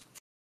else.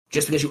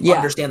 just because you Yeah.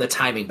 understand the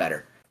timing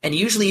better. And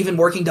usually even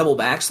working double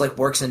backs like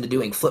works into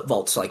doing flip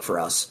vaults like for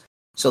us.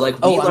 So like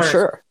I'm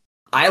sure.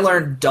 I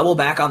learned double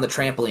back on the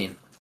trampoline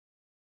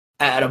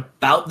at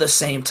about the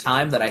same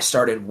time that I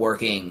started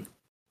working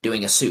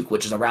doing a souk,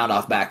 which is a round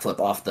off backflip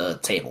off the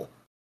table.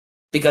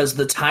 Because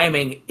the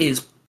timing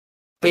is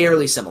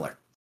fairly similar.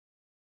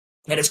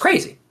 And it's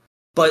crazy.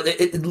 But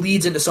it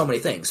leads into so many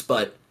things.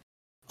 But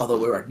although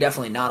we are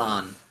definitely not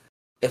on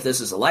if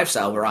this is a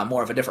lifestyle, we're on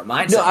more of a different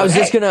mindset. No, I was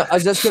just gonna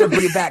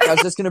bring it back. I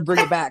was just gonna bring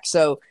it back.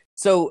 So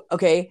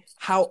okay,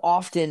 how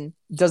often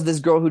does this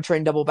girl who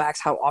trained double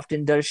backs, how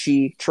often does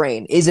she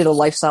train? Is it a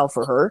lifestyle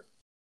for her?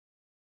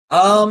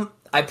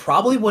 I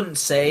probably wouldn't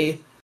say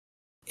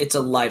it's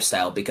a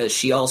lifestyle because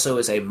she also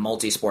is a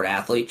multi-sport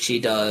athlete. She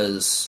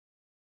does,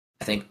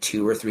 I think,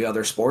 2 or 3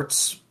 other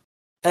sports.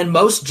 And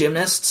most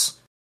gymnasts,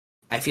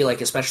 I feel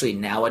like, especially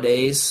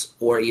nowadays,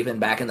 or even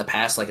back in the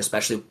past, like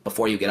especially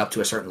before you get up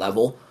to a certain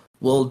level,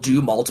 will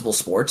do multiple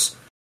sports,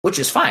 which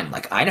is fine.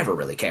 Like, I never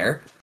really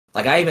care.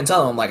 Like, I even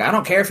tell them, like, I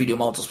don't care if you do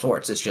multiple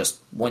sports. It's just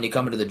when you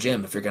come into the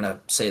gym, if you're going to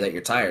say that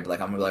you're tired,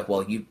 like, I'm going to be like,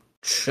 well, you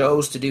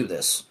chose to do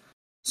this.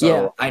 So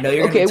yeah. I know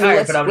you're going to be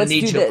tired, but I'm going to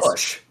need you to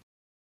push.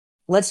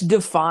 Let's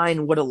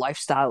define what a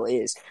lifestyle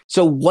is.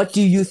 So what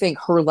do you think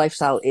her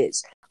lifestyle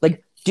is?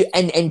 Like,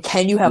 and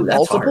can you have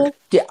multiple?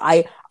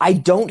 I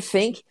don't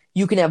think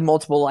you can have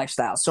multiple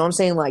lifestyles. So I'm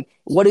saying, like,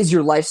 what is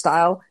your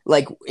lifestyle?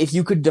 Like, if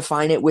you could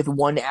define it with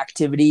one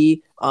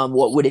activity,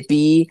 what would it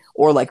be?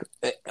 Or like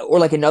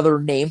another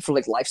name for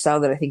like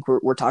lifestyle that I think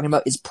we're talking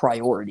about is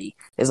priority.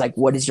 Is like,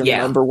 what is your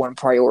number one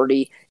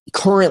priority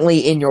currently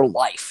in your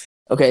life?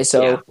 Okay,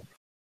 so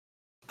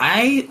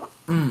I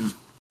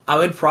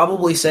would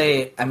probably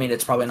say, I mean,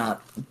 it's probably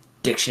not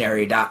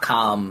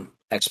dictionary.com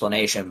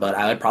explanation, but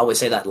I would probably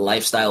say that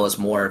lifestyle is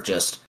more of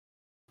just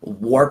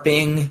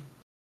warping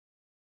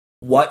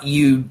what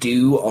you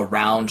do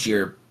around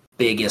your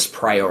biggest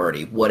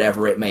priority,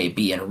 whatever it may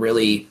be, and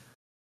really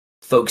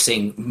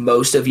focusing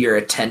most of your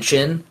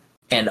attention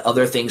and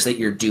other things that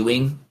you're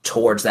doing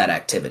towards that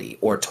activity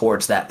or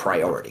towards that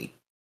priority.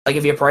 Like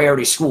if your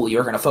priority is school,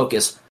 you're going to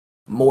focus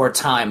more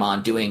time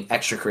on doing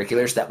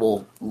extracurriculars that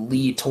will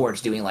lead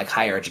towards doing like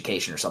higher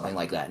education or something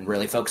like that, and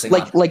really focusing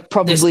on like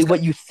probably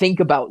what you think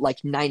about like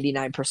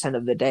 99%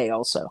 of the day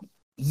also.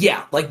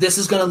 Yeah, like this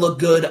is going to look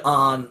good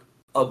on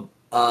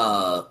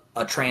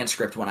a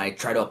transcript when I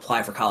try to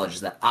apply for college,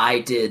 is that I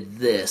did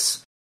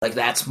this. Like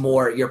that's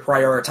more, you're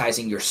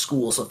prioritizing your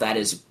school, so that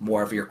is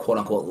more of your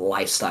quote-unquote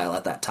lifestyle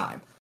at that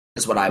time,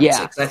 is what I would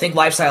say. 'Cause I think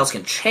lifestyles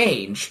can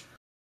change,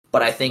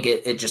 but I think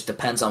it just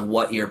depends on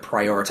what you're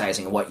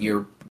prioritizing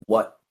and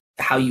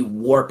how you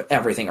warp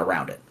everything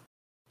around it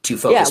to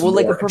focus more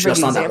like a perfect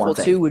just on that one example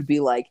thing. too would be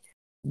like,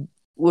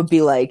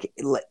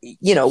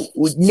 you know,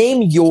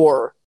 name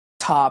your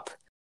top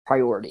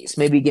priorities.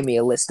 Maybe give me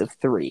a list of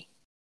 3.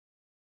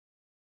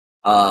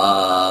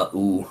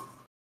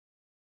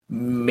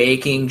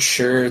 Making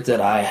sure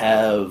that I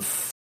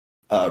have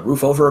a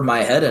roof over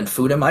my head and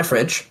food in my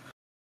fridge.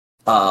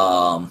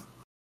 Coaching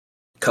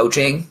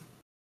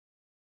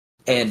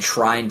and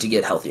trying to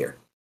get healthier.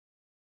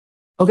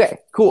 Okay,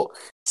 cool.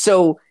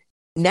 So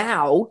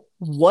now,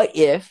 what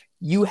if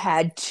you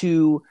had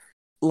to,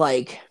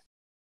 like,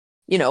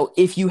 you know,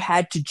 if you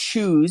had to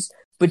choose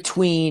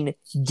between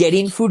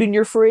getting food in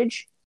your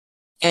fridge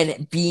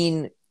and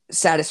being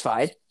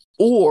satisfied,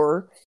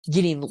 or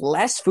getting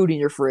less food in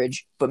your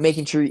fridge but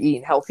making sure you're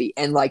eating healthy,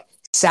 and like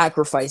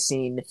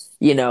sacrificing,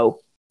 you know,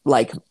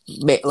 like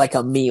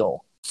a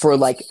meal for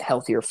like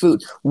healthier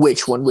food,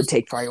 which one would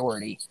take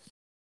priority?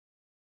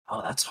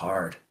 Oh, that's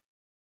hard.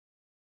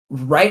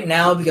 Right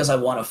now, because I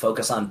want to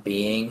focus on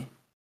being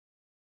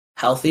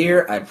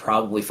healthier, I'd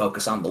probably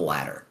focus on the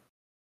latter.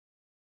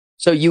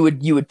 So you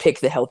would pick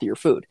the healthier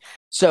food.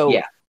 So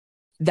yeah.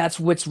 That's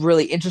what's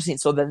really interesting.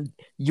 So then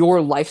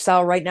your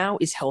lifestyle right now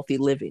is healthy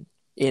living,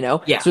 you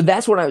know? Yeah. So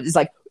that's what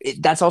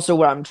that's also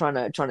what I'm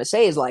trying to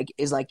say is like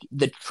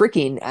the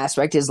tricking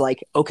aspect is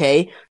like,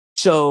 okay,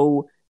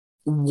 so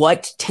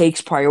what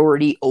takes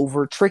priority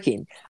over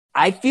tricking?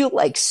 I feel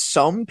like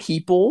some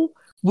people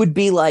would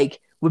be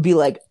like,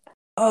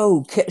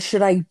 oh,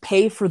 should I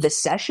pay for the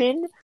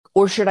session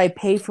or should I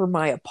pay for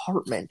my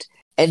apartment?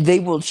 And they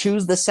will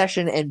choose the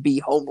session and be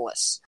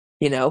homeless.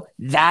 You know,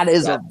 that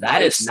is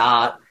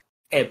not,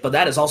 but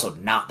that is also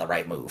not the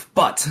right move.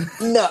 But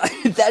no,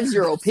 that's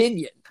your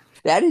opinion.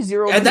 That is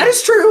your opinion. And that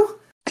is true.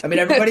 I mean,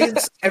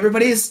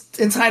 everybody's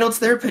entitled to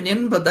their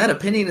opinion, but that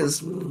opinion is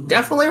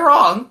definitely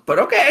wrong. But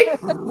okay.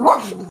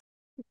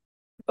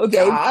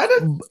 Okay,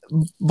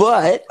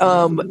 but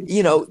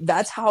you know,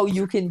 that's how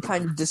you can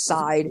kind of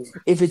decide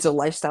if it's a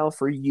lifestyle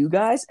for you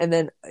guys, and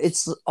then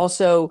it's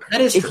also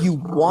if you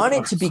want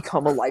it to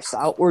become a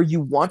lifestyle, or you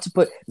want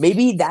to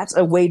maybe that's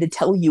a way to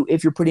tell you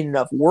if you're putting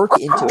enough work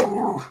into it.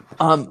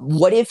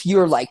 What if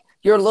you're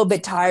a little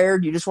bit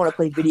tired, you just want to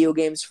play video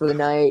games for the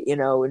night, you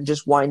know, and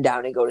just wind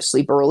down and go to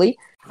sleep early?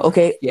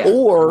 Okay,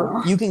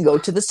 or you can go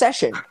to the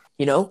session.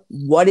 You know,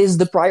 what is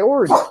the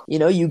priority? You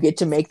know, you get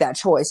to make that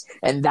choice,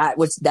 and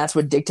that's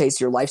what dictates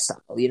your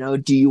lifestyle. You know,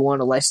 do you want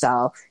a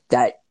lifestyle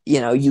that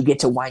you get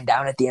to wind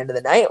down at the end of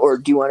the night, or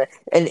do you want to,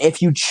 and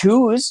if you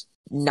choose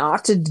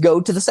not to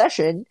go to the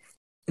session,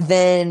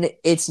 then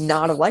it's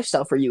not a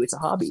lifestyle for you, it's a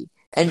hobby.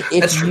 And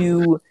That's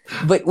true.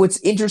 but what's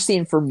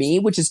interesting for me,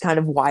 which is kind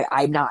of why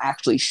I'm not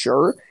actually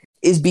sure,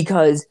 is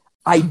because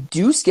I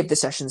do skip the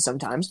sessions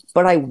sometimes,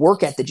 but I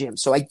work at the gym,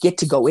 so I get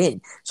to go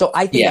in. So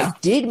I think I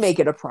did make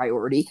it a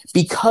priority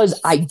because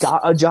I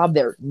got a job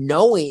there,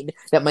 knowing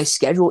that my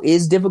schedule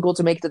is difficult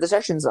to make it to the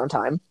sessions on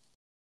time.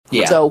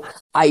 Yeah. So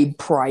I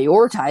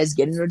prioritize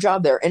getting a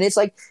job there. And it's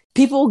like,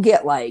 people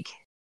get like,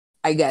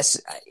 I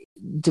guess,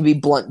 to be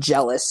blunt,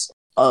 jealous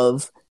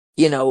of,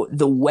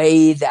 the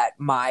way that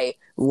my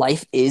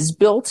life is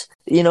built,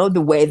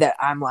 the way that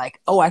I'm like,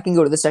 oh, I can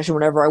go to the session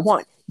whenever I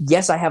want.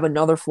 Yes, I have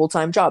another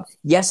full-time job.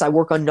 Yes, I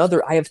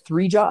have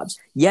 3 jobs.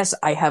 Yes,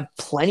 I have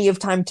plenty of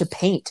time to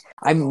paint.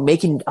 I'm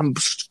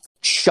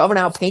shoving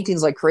out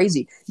paintings like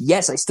crazy.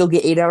 Yes, I still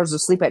get 8 hours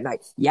of sleep at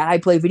night. Yeah, I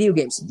play video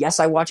games.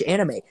 Yes, I watch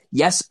anime.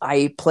 Yes,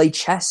 I play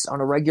chess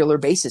on a regular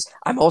basis.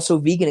 I'm also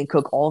vegan and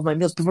cook all of my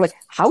meals. People are like,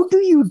 how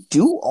do you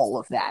do all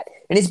of that?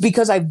 And it's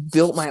because I've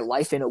built my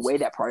life in a way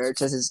that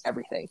prioritizes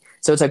everything.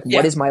 So it's like,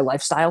 what is my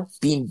lifestyle?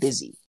 Being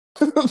busy.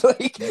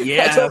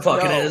 It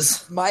fucking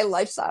is. My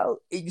lifestyle.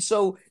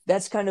 So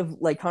that's kind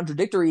of like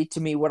contradictory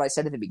to me. What I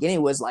said at the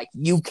beginning was like,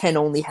 you can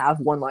only have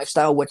one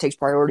lifestyle. What takes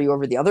priority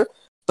over the other?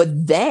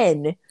 But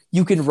then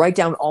you can write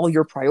down all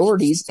your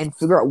priorities and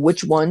figure out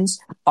which ones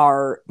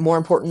are more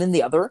important than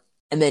the other.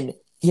 And then,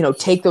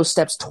 take those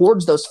steps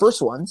towards those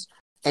first ones.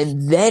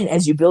 And then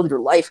as you build your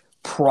life,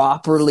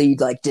 properly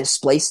like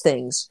displace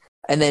things.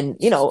 And then,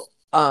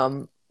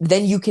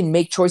 then you can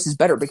make choices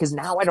better, because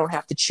now I don't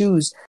have to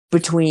choose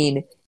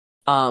between,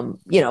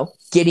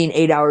 getting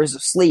 8 hours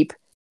of sleep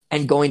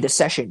and going to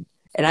session.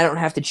 And I don't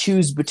have to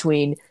choose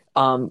between,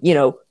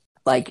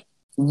 like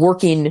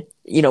working,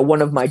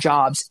 one of my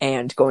jobs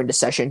and going to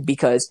session,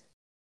 because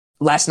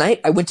last night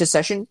I went to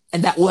session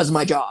and that was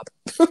my job.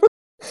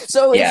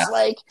 So it's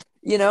like,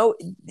 you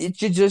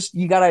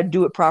got to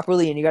do it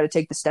properly, and you got to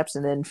take the steps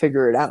and then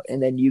figure it out.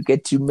 And then you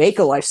get to make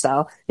a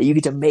lifestyle that you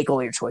get to make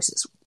all your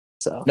choices.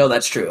 So no,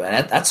 that's true.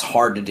 And that's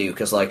hard to do,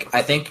 because like,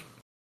 I think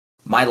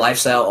my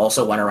lifestyle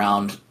also went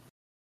around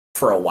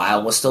for a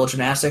while was still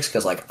gymnastics,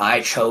 because like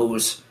I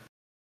chose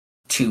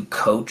to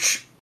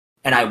coach,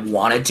 and I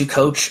wanted to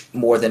coach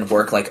more than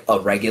work like a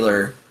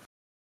regular,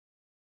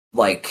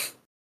 like,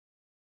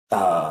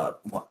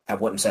 I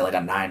wouldn't say like a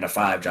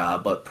 9-to-5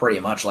 job, but pretty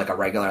much like a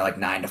regular like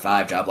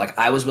 9-to-5 job. Like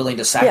I was willing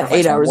to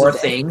sacrifice 8 hours more a day.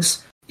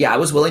 things. Yeah, I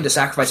was willing to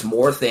sacrifice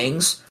more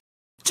things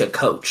to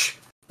coach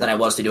than I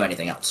was to do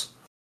anything else.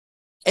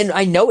 And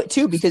I know it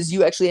too, because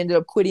you actually ended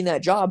up quitting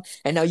that job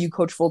and now you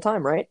coach full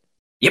time, right?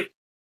 Yep.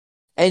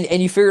 And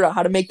you figured out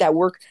how to make that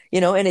work,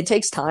 and it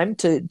takes time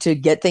to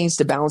get things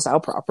to balance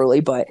out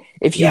properly. But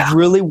if you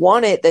really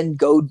want it, then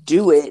go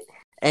do it.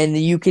 And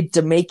you get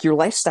to make your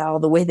lifestyle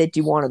the way that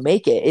you want to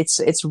make it.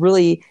 It's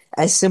really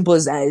as simple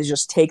as that, is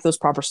just take those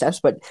proper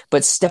steps.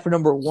 But step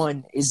number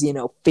 1 is,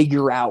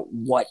 figure out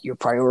what your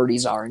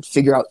priorities are, and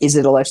figure out, is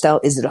it a lifestyle?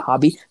 Is it a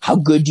hobby? How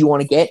good do you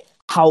want to get?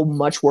 How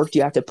much work do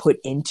you have to put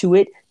into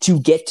it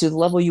to get to the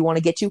level you want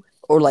to get to?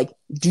 Or like,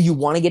 do you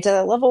want to get to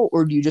that level,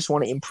 or do you just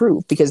want to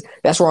improve? Because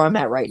that's where I'm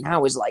at right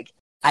now, is like,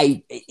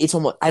 I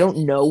don't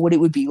know what it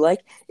would be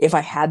like if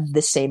I had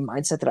the same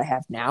mindset that I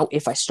have now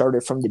if I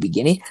started from the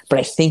beginning, but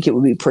I think it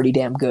would be pretty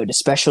damn good,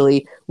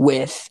 especially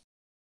with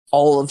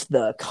all of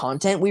the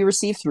content we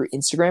receive through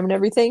Instagram and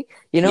everything,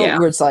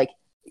 where it's like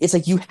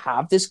you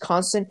have this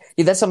constant.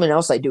 That's something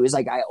else I do, is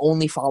like, I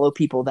only follow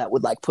people that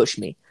would like push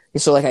me.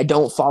 So like, I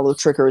don't follow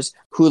trickers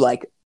who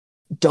like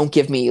don't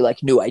give me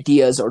like new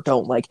ideas, or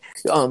don't like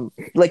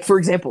for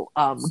example,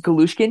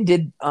 Galushkin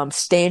did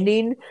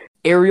standing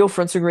aerial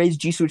front swing raise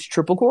G switch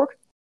triple cork,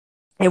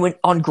 and went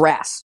on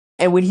grass.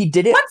 And when he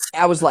did it,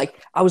 I was like,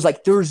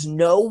 there's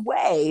no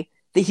way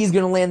that he's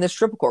gonna land this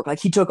triple cork. Like,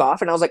 he took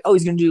off, and I was like, oh,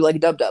 he's gonna do like a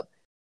dub,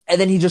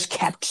 and then he just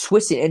kept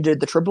twisting and did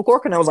the triple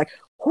cork, and I was like,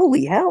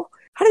 holy hell,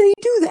 how did he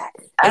do that?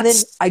 And then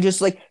I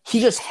just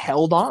he just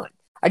held on.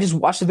 I just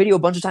watched the video a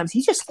bunch of times.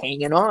 He's just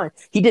hanging on.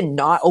 He did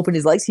not open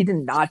his legs. He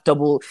didn't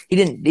double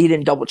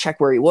check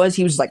where he was.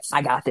 He was like,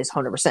 I got this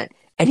 100%.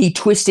 And he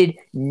twisted.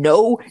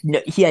 No,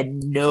 he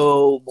had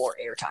no more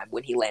airtime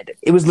when he landed.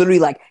 It was literally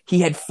like he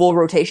had full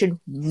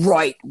rotation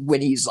right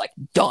when he's like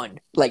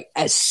done. Like,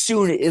 as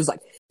soon as it was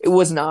like, it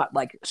was not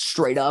like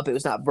straight up. It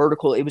was not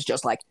vertical. It was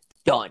just like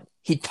done.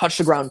 He touched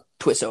the ground,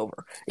 twist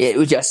over. It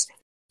was just,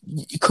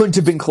 it couldn't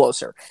have been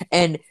closer.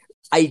 And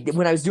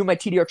when I was doing my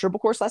TDR triple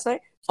course last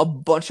night, a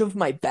bunch of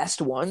my best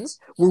ones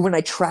were when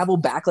I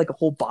traveled back like a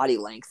whole body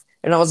length.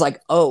 And I was like,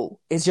 oh,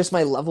 it's just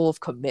my level of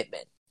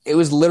commitment. It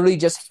was literally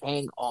just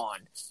hang on,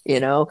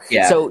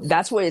 Yeah. So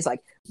that's what it's like.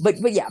 But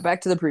yeah,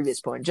 back to the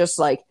previous point, just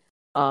like,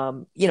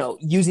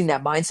 using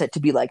that mindset to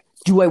be like,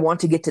 do I want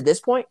to get to this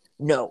point?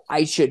 No,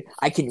 I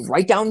can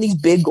write down these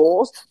big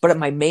goals, but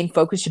my main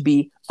focus should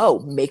be,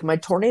 make my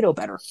tornado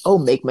better.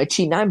 Make my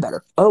cheat 9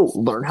 better.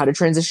 Learn how to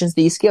transition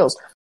these skills.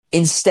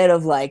 Instead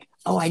of like,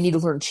 I need to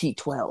learn cheat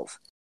 12.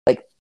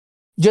 Like,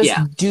 Just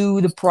Yeah.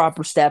 do the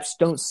proper steps.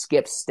 Don't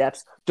skip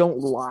steps. Don't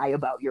lie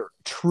about your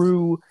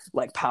true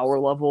like power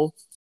level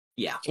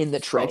Yeah. in the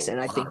tricks. Oh,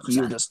 And I think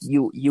 100%.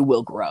 you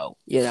will grow,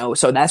 you know?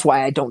 So that's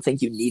why I don't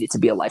think you need it to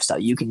be a lifestyle.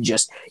 You can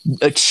just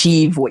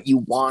achieve what you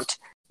want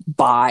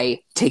by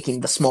taking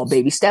the small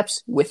baby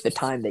steps with the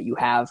time that you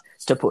have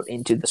to put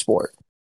into the sport.